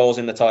score the goals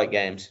in the tight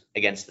games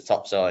against the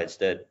top sides,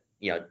 that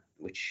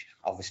which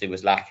obviously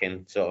was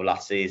lacking sort of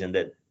last season.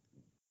 That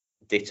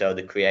ditto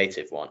the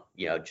creative one,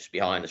 just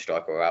behind the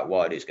striker or out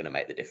wide, who's going to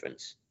make the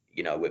difference.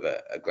 With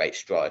a great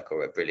strike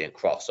or a brilliant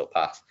cross or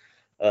pass.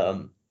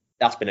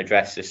 That's been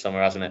addressed this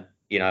summer, hasn't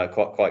it?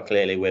 Quite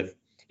clearly with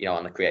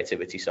on the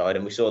creativity side,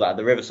 and we saw that at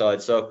the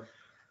Riverside. So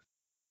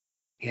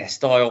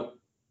style,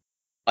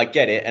 I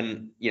get it,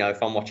 and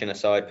if I'm watching a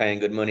side paying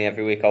good money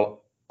every week,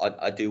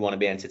 I do want to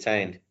be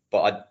entertained,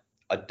 but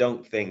I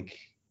don't think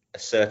a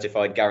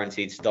certified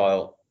guaranteed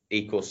style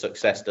equals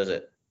success, does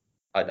it?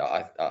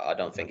 I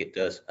don't think it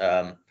does.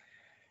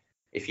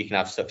 If you can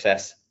have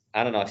success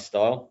and a nice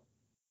style,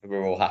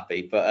 we're all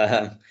happy.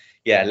 But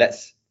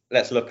let's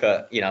look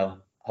at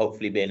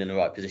hopefully being in the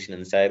right position in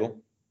the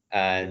table,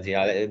 and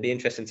it'd be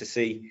interesting to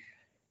see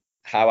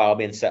how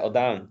Albion settle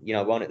down.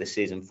 Won't it, this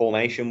season,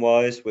 formation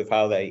wise, with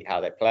how they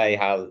play,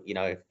 how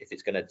if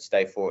it's going to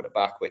stay forward at the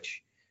back,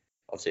 which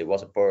obviously it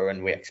was at Borough,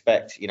 and we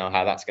expect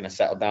how that's going to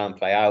settle down,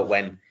 play out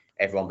when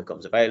everyone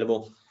becomes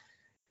available.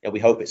 We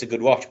hope it's a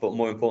good watch, but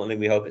more importantly,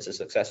 we hope it's a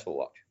successful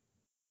watch.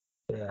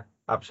 Yeah,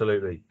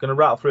 absolutely. Going to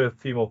rattle through a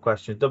few more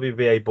questions.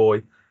 WVA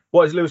boy,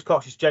 what is Lewis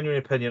Cox's genuine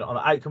opinion on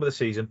the outcome of the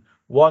season?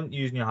 1,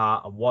 using your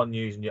heart, and 1,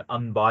 using your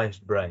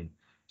unbiased brain.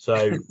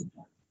 So,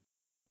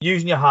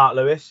 using your heart,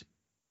 Lewis,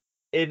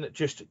 in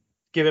just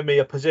giving me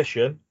a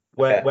position,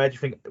 where do you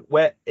think,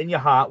 in your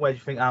heart, where do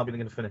you think Albion are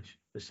going to finish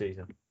this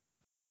season?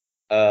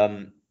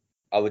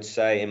 I would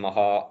say in my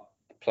heart,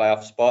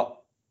 playoff spot.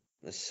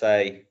 Let's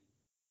say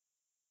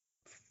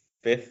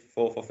 4th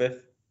or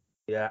 5th.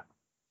 Yeah.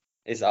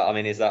 Is that I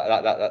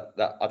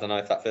don't know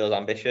if that feels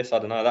ambitious. I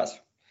don't know.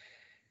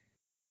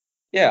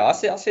 I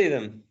see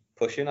them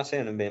pushing. I see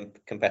them being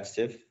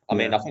competitive. I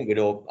mean, I think we'd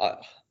all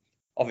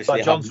obviously.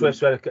 Like John Swift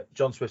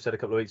said a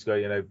couple of weeks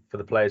ago, for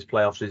the players,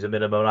 playoffs is a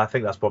minimum, and I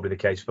think that's probably the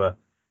case for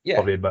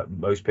probably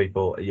most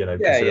people. Considering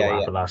what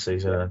happened last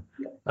season,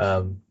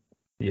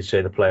 you'd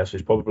say the playoffs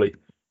is probably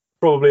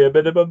a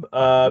minimum.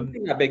 I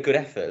think that'd be a good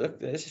effort. Look,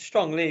 it's a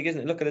strong league,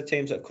 isn't it? Look at the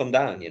teams that have come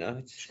down.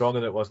 It's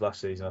stronger than it was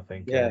last season, I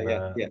think.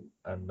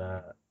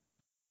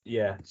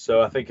 Yeah.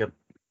 So I think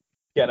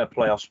getting a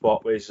playoff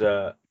spot is,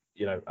 as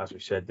we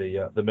said,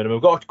 the minimum.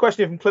 We've got a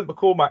question here from Clint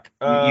McCormack.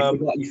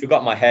 You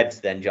forgot my head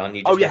then, John.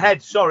 Your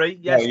head. Sorry.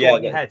 Yes, go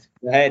on, your head.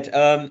 The head.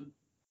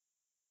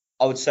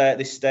 I would say at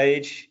this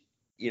stage,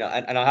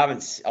 and I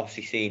haven't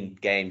obviously seen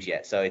games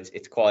yet, so it's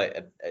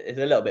a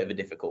little bit of a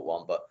difficult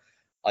one, but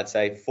I'd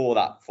say for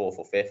that 4th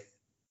or 5th,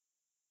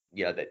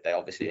 they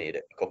obviously need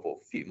a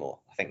few more.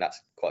 I think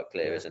that's quite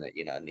clear, isn't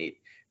it?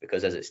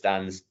 Because as it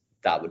stands,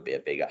 that would be a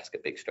big ask, a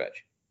big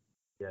stretch.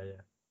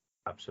 Yeah,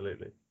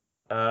 absolutely.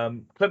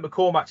 Clint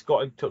McCormack's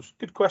got in touch.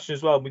 Good question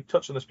as well. We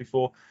touched on this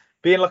before.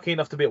 Being lucky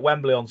enough to be at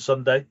Wembley on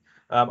Sunday,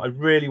 I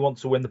really want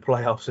to win the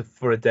playoffs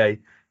for a day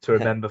to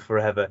remember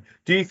forever.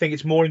 Do you think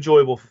it's more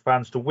enjoyable for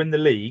fans to win the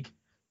league,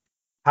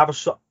 have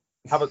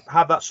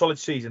that solid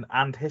season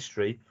and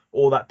history,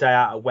 or that day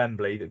out at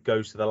Wembley that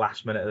goes to the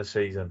last minute of the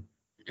season?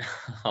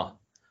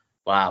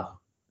 Wow.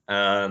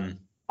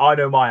 I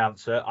know my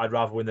answer. I'd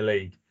rather win the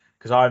league,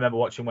 because I remember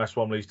watching West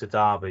Brom lose to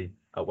Derby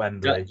at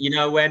Wembley.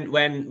 When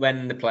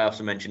the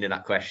playoffs are mentioned in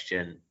that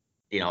question,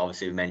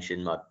 obviously we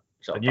mentioned my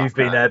sort of. And you've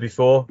been there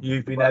before.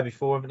 There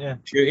before, haven't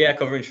you? Yeah,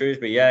 covering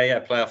Shrewsbury. Yeah,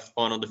 playoff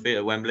final defeat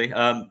at Wembley.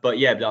 But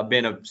yeah, I've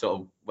been a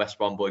sort of West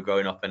Brom boy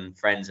growing up and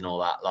friends and all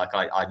that. Like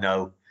I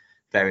know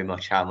very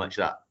much how much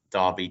that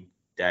Derby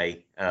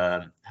day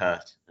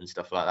hurt and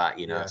stuff like that.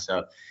 Yeah.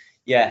 So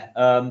yeah.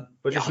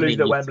 But just losing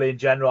at Wembley in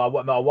general, I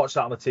watched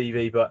that on the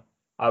TV, but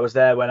I was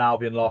there when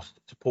Albion lost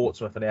to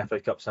Portsmouth in the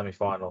FA Cup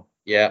semi-final.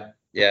 Yeah.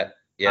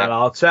 And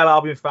I'll tell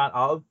Albion fan,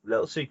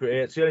 little secret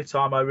here, it's the only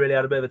time I really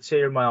had a bit of a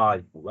tear in my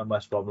eye when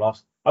West Brom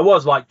lost. I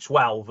was like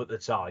 12 at the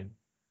time.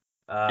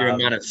 You're a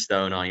man of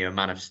stone, are you? A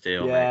man of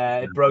steel. Yeah,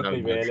 mate. It broke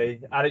me really,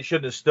 and it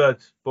shouldn't have stood.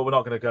 But we're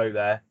not going to go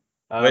there.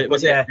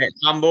 Was it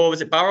Tambor? Was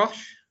it Barros?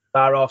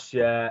 Barros,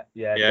 yeah.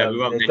 Yeah, we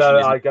won't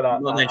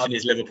mention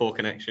his Liverpool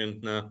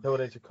connection. No.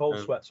 Going into cold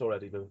sweats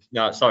already, Lewis.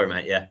 No, sorry,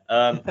 mate. Yeah.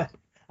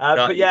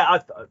 But yeah,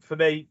 for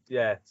me,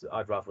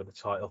 I'd rather win the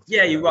title.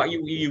 Yeah, you're right.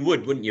 You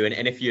would, wouldn't you?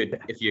 And if you're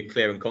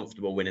clear and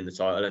comfortable winning the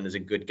title, and there's a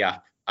good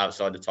gap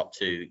outside the top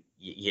two,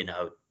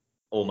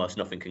 almost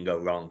nothing can go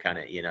wrong, can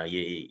it?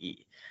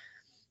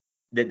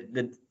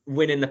 The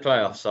winning the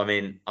playoffs. I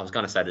mean, I was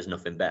gonna say there's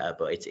nothing better,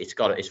 but it's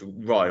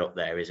right up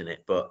there, isn't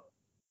it? But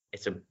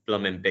it's a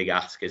blooming big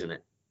ask, isn't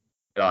it?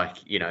 Like,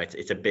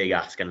 it's a big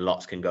ask, and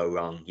lots can go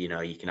wrong. You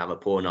can have a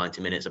poor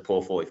 90 minutes, a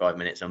poor 45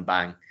 minutes, and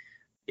bang.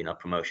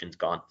 Promotion's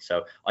gone.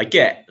 So I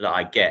get,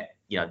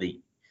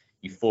 the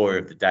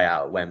euphoria of the day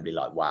out at Wembley,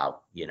 like,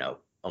 wow,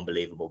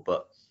 unbelievable.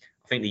 But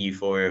I think the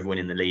euphoria of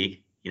winning the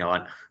league,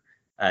 and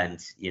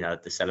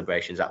the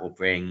celebrations that will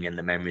bring and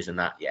the memories and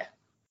that,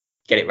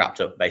 get it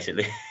wrapped up,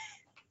 basically.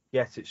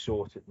 Get it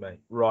sorted, mate.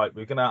 Right,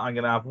 I'm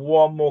gonna have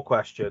one more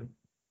question.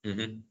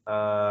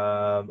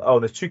 Mm-hmm.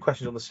 There's 2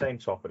 questions on the same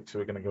topic, so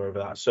we're gonna go over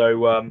that.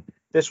 So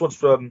this one's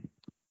from,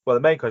 the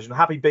main question,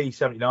 Happy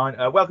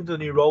B79. Welcome to the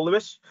new role,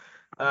 Lewis.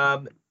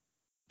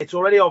 It's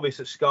already obvious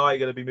that Sky are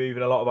going to be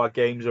moving a lot of our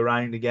games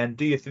around again.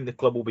 Do you think the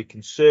club will be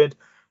concerned,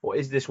 or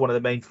is this one of the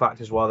main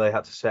factors why they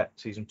had to set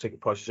season ticket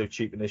prices so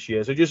cheap in this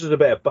year? So just as a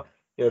bit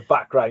of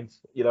background,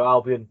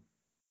 Albion,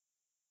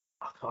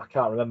 I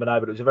can't remember now,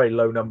 but it was a very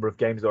low number of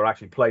games that were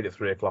actually played at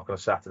 3 o'clock on a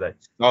Saturday.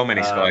 So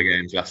many Sky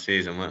games last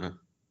season, weren't there?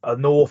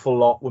 An awful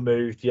lot were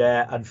moved,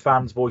 and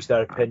fans voiced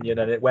their opinion,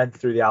 and it went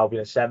through the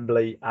Albion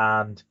Assembly,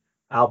 and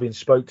Albion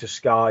spoke to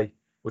Sky,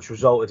 which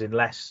resulted in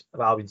less of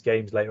Albion's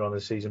games later on in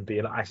the season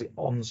being actually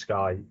on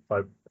Sky,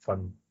 if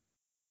I'm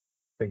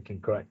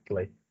thinking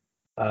correctly.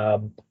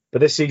 But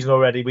this season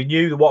already, we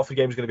knew the Watford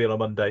game was going to be on a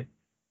Monday,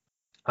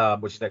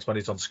 which is next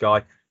Monday. It's on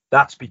Sky.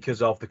 That's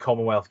because of the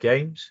Commonwealth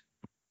Games.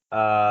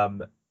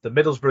 The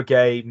Middlesbrough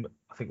game,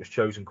 I think, was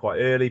chosen quite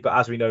early, but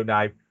as we know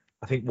now,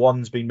 I think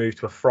one's been moved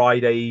to a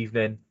Friday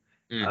evening.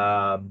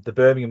 The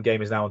Birmingham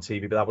game is now on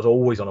TV, but that was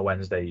always on a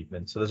Wednesday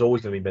evening, so there's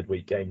always going to be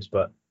midweek games.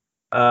 But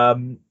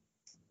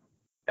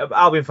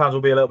Albion fans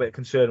will be a little bit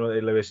concerned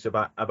with Lewis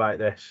about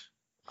this.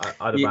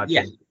 I'd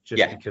imagine,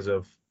 because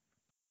of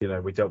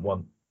We don't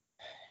want.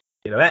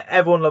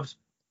 Everyone loves.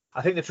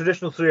 I think the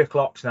traditional 3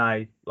 o'clocks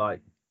now,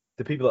 like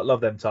the people that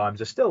love them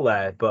times, are still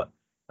there, but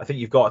I think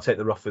you've got to take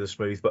the rough with the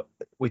smooth. But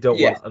we don't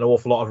want an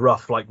awful lot of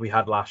rough like we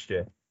had last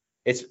year.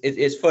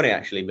 It's funny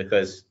actually,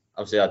 because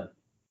obviously I've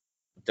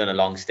done a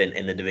long stint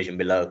in the division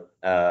below,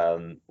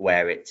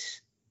 where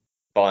it's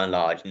by and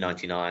large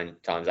 99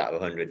 times out of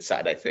 100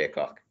 Saturday 3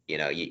 o'clock.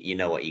 You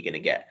know what you're going to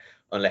get,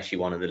 unless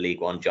you're one of the League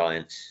One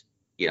giants.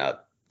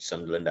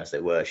 Sunderland as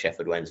they were,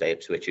 Sheffield Wednesday,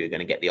 Ipswich, who are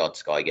going to get the odd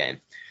Sky game.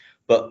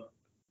 But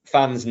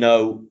fans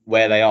know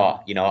where they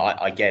are.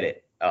 I get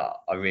it.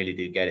 I really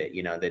do get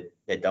it.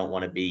 They don't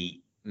want to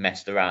be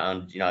messed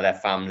around. Their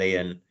family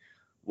and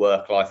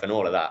work life and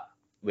all of that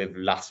with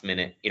last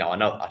minute. I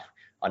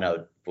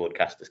know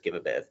broadcasters give a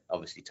bit of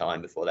obviously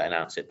time before they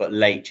announce it, but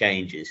late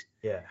changes.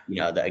 Yeah.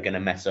 That are going to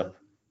mess up.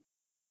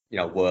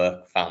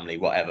 Work, family,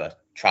 whatever,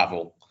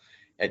 travel.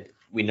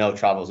 We know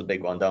travel's a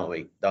big one, don't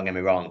we? Don't get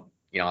me wrong.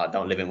 I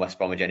don't live in West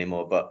Bromwich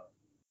anymore, but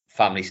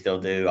family still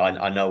do.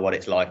 I know what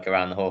it's like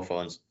around the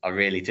Hawthorns. I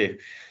really do.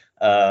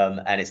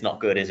 And it's not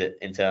good, is it,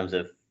 in terms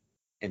of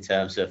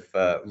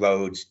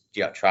roads,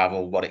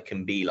 travel, what it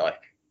can be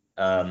like.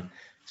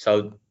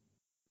 So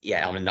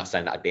yeah, I'm not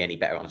saying that'd be any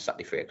better on a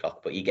Saturday 3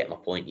 o'clock, but you get my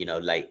point.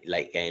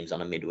 Late games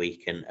on a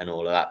midweek and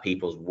all of that.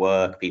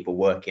 People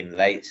working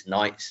late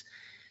nights,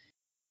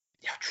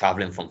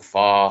 traveling from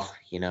far,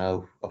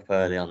 up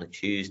early on the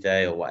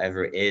Tuesday or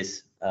whatever it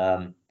is.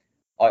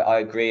 I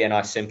agree, and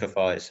I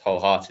sympathise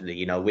wholeheartedly.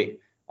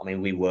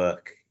 We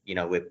work.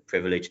 We're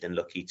privileged and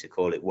lucky to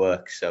call it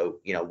work, so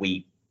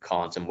we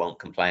can't and won't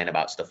complain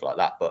about stuff like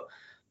that. But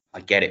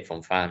I get it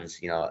from fans,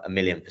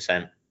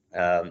 1,000,000%,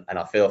 and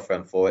I feel for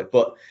them for it.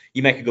 But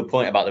you make a good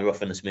point about the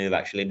rough and the smooth,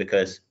 actually,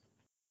 because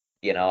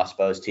I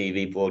suppose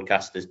TV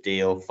broadcasters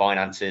deal,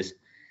 finances.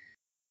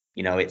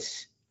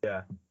 It's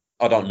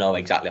I don't know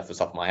exactly off the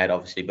top of my head,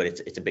 obviously, but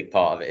it's a big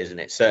part of it, isn't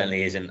it?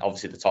 Certainly isn't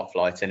obviously the top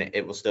flight, and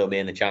it will still be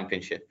in the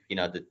Championship.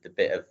 The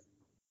bit of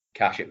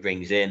cash it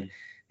brings in,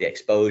 the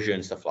exposure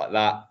and stuff like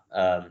that.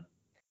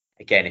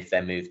 Again, if they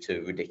move to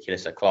a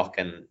ridiculous o'clock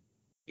and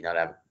they have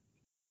a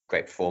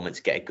great performance,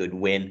 get a good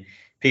win,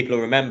 people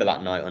will remember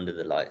that night under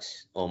the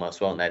lights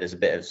almost, won't they? There's a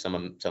bit of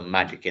some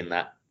magic in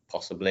that,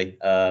 possibly.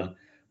 But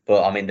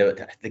I mean,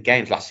 the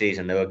games last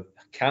season, there were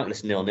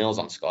countless 0-0s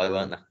on Sky,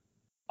 weren't there?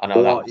 I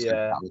know that was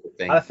the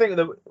thing. I think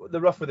the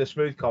rough with the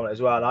smooth comment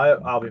as well, and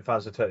Albion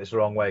fans will take this the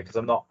wrong way, because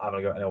I'm not having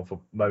to go anyone for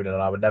moaning,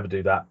 and I would never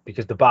do that,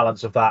 because the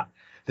balance of that,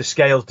 the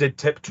scales did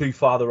tip too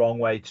far the wrong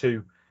way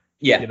to,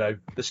 the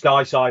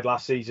Sky side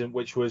last season,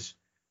 which was,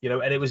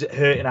 and it was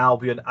hurting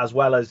Albion as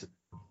well as,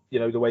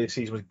 the way the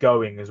season was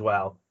going as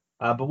well.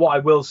 But what I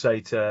will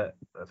say I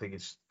think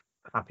it's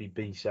Happy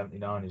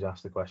B79 who's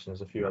asked the question, there's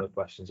a few other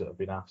questions that have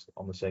been asked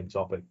on the same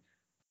topic,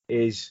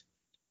 it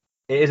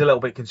is a little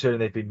bit concerning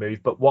they've been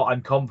moved, but what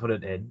I'm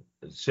confident in,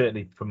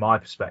 certainly from my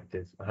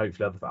perspective, and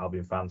hopefully other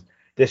Albion fans,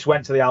 this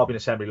went to the Albion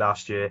Assembly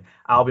last year.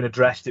 Albion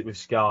addressed it with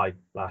Sky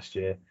last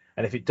year,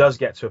 and if it does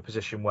get to a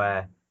position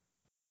where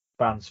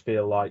fans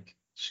feel like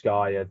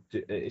Sky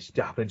it's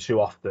happening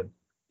too often,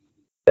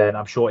 then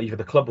I'm sure either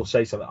the club will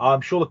say something. I'm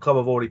sure the club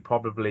have already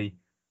probably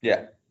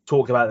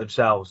talked about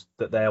themselves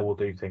that they will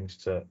do things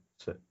to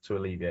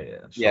alleviate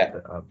it and stop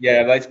it.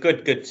 But it's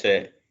good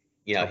to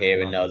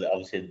hear and know that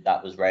obviously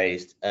that was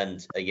raised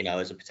and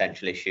as a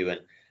potential issue,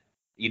 and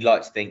you'd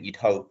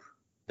hope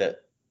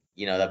that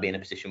they'll be in a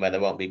position where they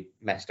won't be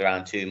messed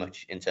around too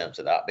much in terms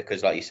of that,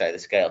 because like you say, the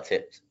scale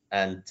tips,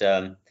 and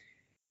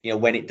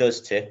when it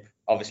does tip,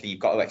 obviously you've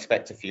got to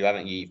expect a few,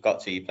 haven't you?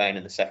 You're playing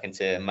in the second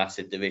tier,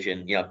 massive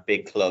division,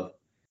 big club,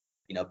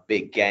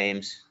 big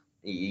games,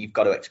 you've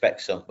got to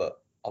expect some, but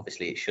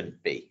obviously it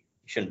shouldn't be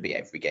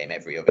every game,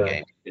 every other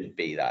game. It shouldn't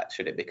be that,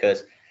 should it?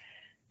 Because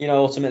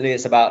ultimately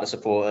it's about the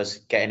supporters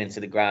getting into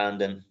the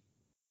ground, and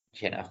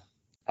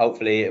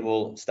hopefully it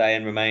will stay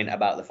and remain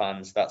about the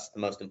fans. That's the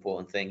most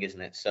important thing,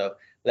 isn't it? So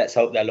let's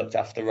hope they're looked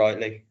after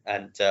rightly,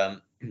 and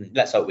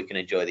let's hope we can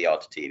enjoy the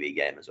odd TV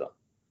game as well.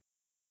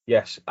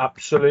 Yes,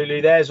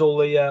 absolutely. There's all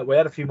the we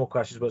had a few more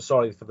questions, but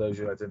sorry for those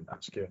who I didn't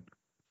ask you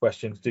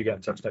questions. Do get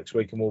in touch next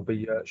week and we'll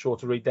be sure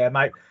to read them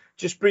out.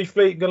 Just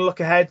briefly, going to look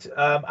ahead.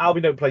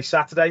 Albion don't play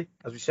Saturday,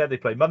 as we said. They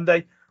play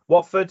Monday.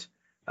 Watford,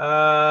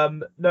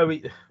 no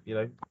easy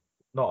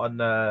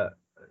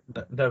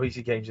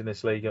games in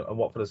this league, and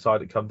Watford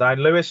decided to come down.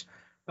 Lewis,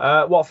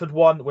 Watford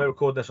won. We're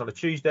recording this on a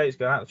Tuesday. It's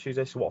going out on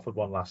Tuesday, so Watford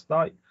won last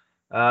night.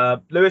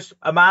 Lewis,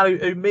 a man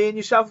who me and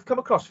yourself have come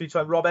across a few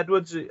times, Rob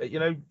Edwards,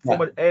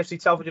 former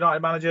AFC Telford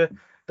United manager,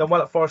 done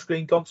well at Forest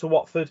Green, gone to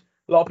Watford.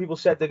 A lot of people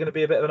said they're going to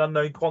be a bit of an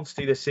unknown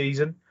quantity this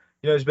season.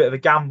 It's a bit of a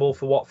gamble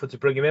for Watford to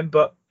bring him in,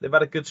 but they've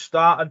had a good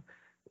start,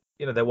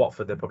 and they're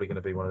Watford. They're probably going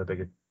to be one of the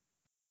bigger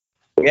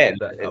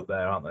up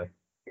there, aren't they?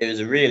 It was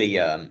a really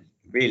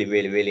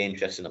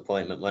interesting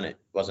appointment,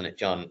 wasn't it,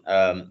 John?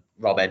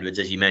 Rob Edwards,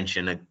 as you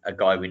mentioned, a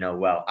guy we know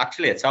well.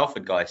 Actually, a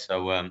Telford guy,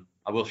 so I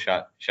will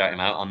shout him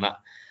out on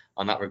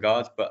that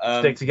regard. But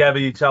stick together,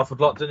 you Telford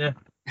lot, didn't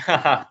you?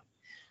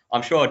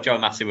 I'm sure Joe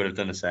Massey would have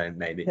done the same,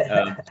 maybe.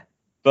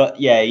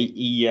 But yeah,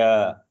 he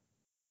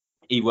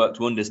he worked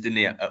wonders, didn't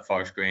he, at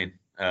Forest Green?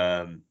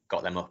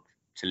 Got them up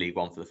to League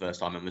One for the first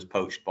time and was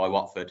poached by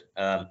Watford.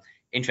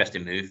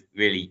 Interesting move,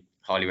 really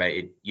highly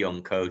rated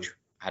young coach,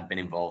 had been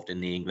involved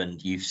in the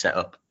England youth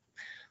setup,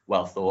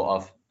 well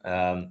thought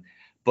of.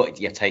 But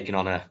yeah, taking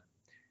on a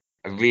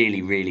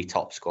really, really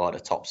top squad, a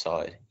top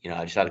side.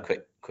 I just had a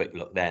quick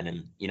look then,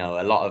 and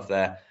a lot of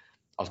I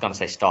was going to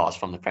say stars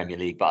from the Premier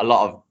League, but a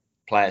lot of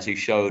players who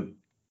showed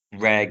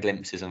rare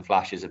glimpses and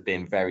flashes of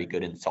being very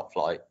good in the top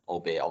flight,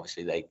 albeit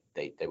obviously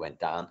they went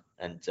down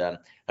and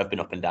have been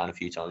up and down a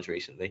few times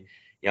recently.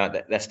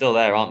 They're still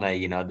there, aren't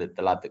they?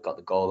 The lad that got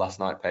the goal last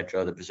night,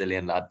 Pedro, the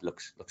Brazilian lad,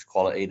 looks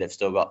quality. They've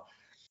still got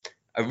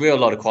a real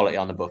lot of quality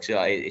on the books.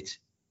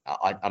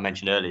 I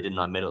mentioned earlier, didn't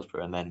I,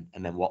 Middlesbrough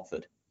and then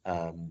Watford.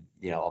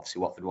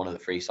 Obviously Watford, one of the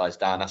 3 sides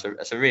down.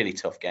 That's a really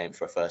tough game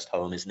for a first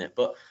home, isn't it?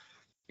 But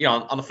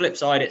on the flip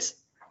side, it's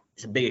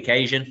a big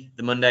occasion.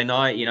 The Monday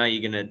night,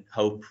 you're going to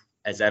hope,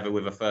 as ever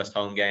with a first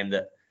home game,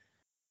 that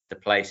the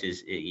place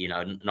is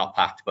not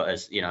packed, but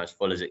as as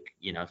full as it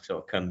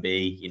sort of can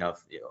be.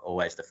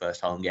 Always the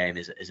first home game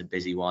is a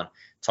busy one.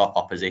 Top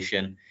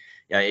opposition.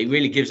 It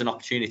really gives an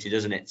opportunity,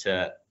 doesn't it,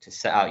 to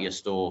set out your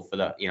stall for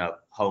the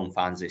home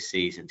fans this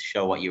season, to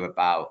show what you're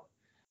about.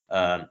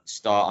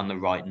 Start on the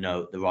right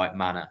note, the right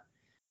manner,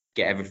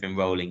 get everything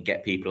rolling,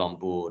 get people on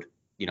board.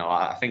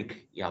 I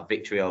think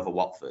victory over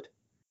Watford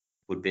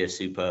would be a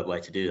superb way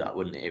to do that,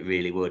 wouldn't it? It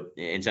really would,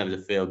 in terms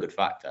of feel-good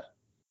factor.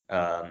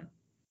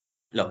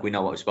 Look, we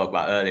know what we spoke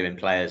about earlier in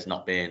players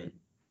not being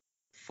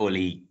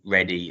fully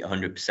ready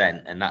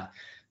 100%, and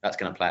that's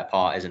going to play a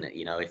part, isn't it?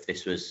 If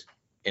this was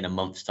in a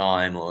month's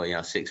time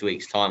or 6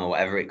 weeks' time or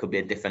whatever, it could be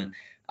a different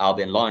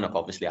Albion lineup,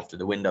 obviously, after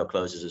the window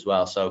closes as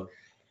well. So,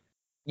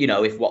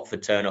 if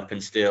Watford turn up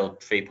and steal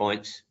 3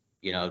 points,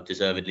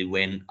 deservedly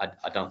win,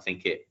 I don't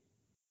think it,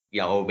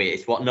 albeit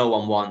it's what no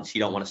one wants.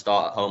 You don't want to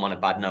start at home on a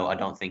bad note. I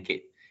don't think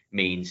it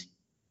means,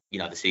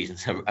 the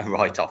season's a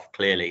write-off,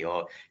 clearly,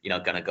 or,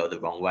 going to go the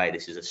wrong way.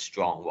 This is a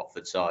strong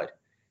Watford side,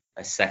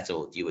 a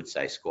settled, you would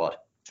say, squad.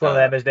 It's one of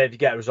them, isn't it? If you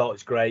get a result,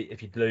 it's great.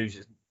 If you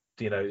lose,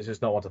 there's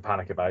just not one to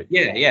panic about.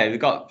 Yeah, we've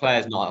got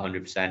players not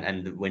 100%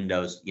 and the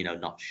window's,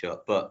 not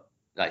shut. But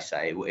like I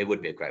say, it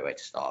would be a great way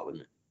to start,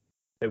 wouldn't it?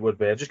 It would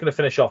be. I'm just going to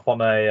finish off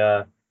on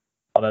a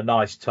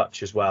nice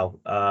touch as well.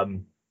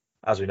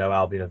 As we know,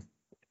 Albion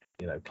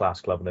are,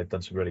 class club, and they've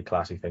done some really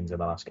classy things in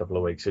the last couple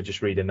of weeks. So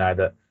just reading now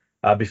that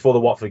before the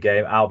Watford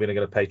game, Albion are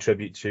going to pay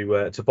tribute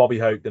to Bobby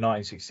Hope, the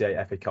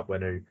 1968 FA Cup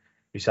winner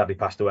who sadly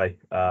passed away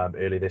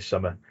early this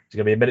summer. There's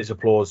going to be a minute's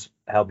applause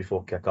held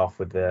before kick-off,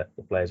 with the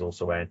players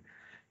also wearing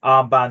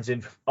armbands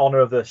in honour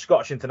of the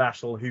Scottish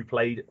international who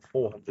played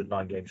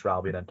 409 games for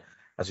Albion and,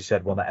 as you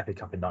said, won that FA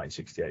Cup in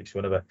 1968. So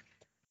another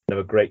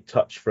great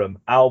touch from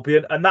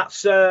Albion. And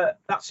that's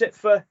it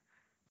for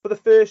the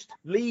first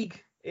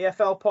League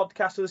EFL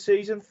podcast of the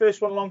season.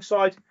 First one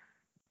alongside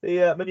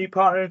my new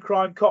partner in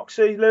crime,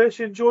 Coxie. Lewis,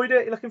 you enjoyed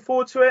it? You looking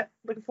forward to it?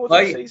 Looking forward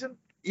to the season?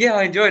 Yeah,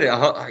 I enjoyed it.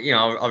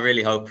 I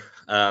really hope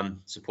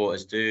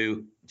supporters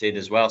did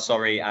as well.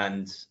 Sorry,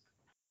 and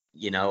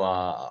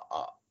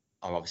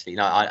obviously,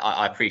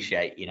 I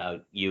appreciate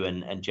you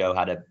and Joe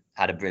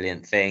had a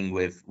brilliant thing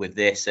with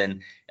this,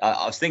 and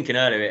I was thinking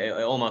earlier,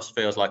 it almost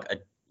feels like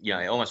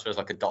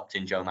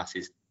adopting Joe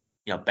Massey's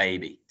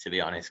baby, to be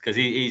honest, because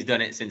he's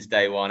done it since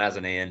day one,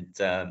 hasn't he?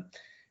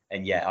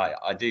 And yeah,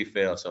 I do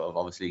feel sort of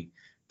obviously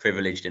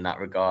privileged in that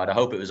regard. I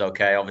hope it was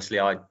okay. Obviously,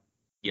 I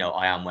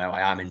am where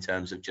I am in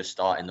terms of just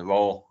starting the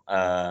role.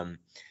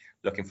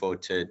 Looking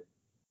forward to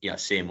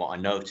seeing what I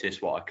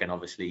notice, what I can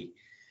obviously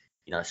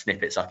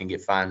snippets I can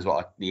give fans,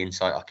 the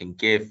insight I can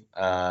give.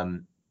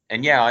 And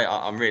yeah,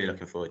 I'm really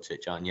looking forward to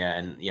it, John. Yeah,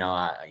 and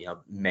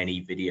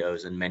many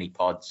videos and many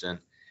pods, and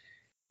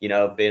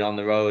being on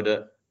the road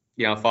at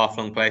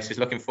far-flung places.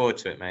 Looking forward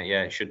to it, mate.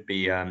 Yeah, it should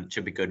be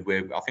good.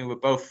 I think we're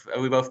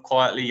both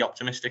quietly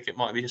optimistic it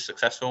might be a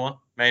successful one.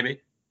 Maybe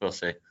we'll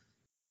see.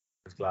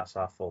 It's glass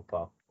half full,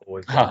 pal.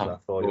 Always glass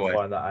half full. You'll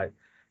find that out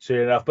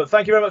soon enough. But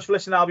thank you very much for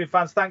listening, Albion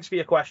fans. Thanks for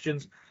your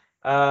questions.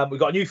 We've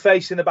got a new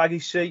face in the baggy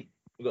seat.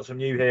 We've got some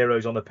new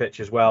heroes on the pitch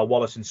as well.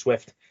 Wallace and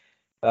Swift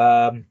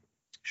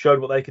showed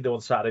what they can do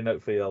on Saturday.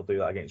 Hopefully they'll do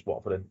that against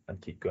Watford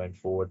and keep going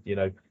forward.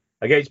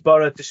 Against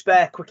Borough,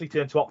 despair quickly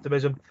turned to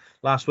optimism.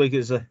 Last week it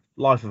was the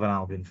life of an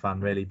Albion fan,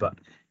 really. But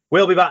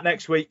we'll be back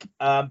next week.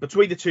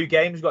 Between the two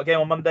games, we've got a game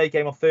on Monday,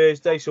 game on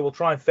Thursday. So we'll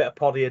try and fit a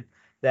pod in.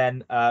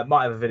 Then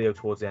might have a video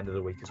towards the end of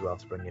the week as well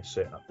to bring you a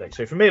certain update.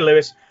 So from me and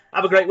Lewis,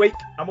 have a great week,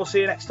 and we'll see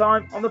you next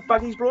time on the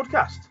Baggies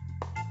broadcast.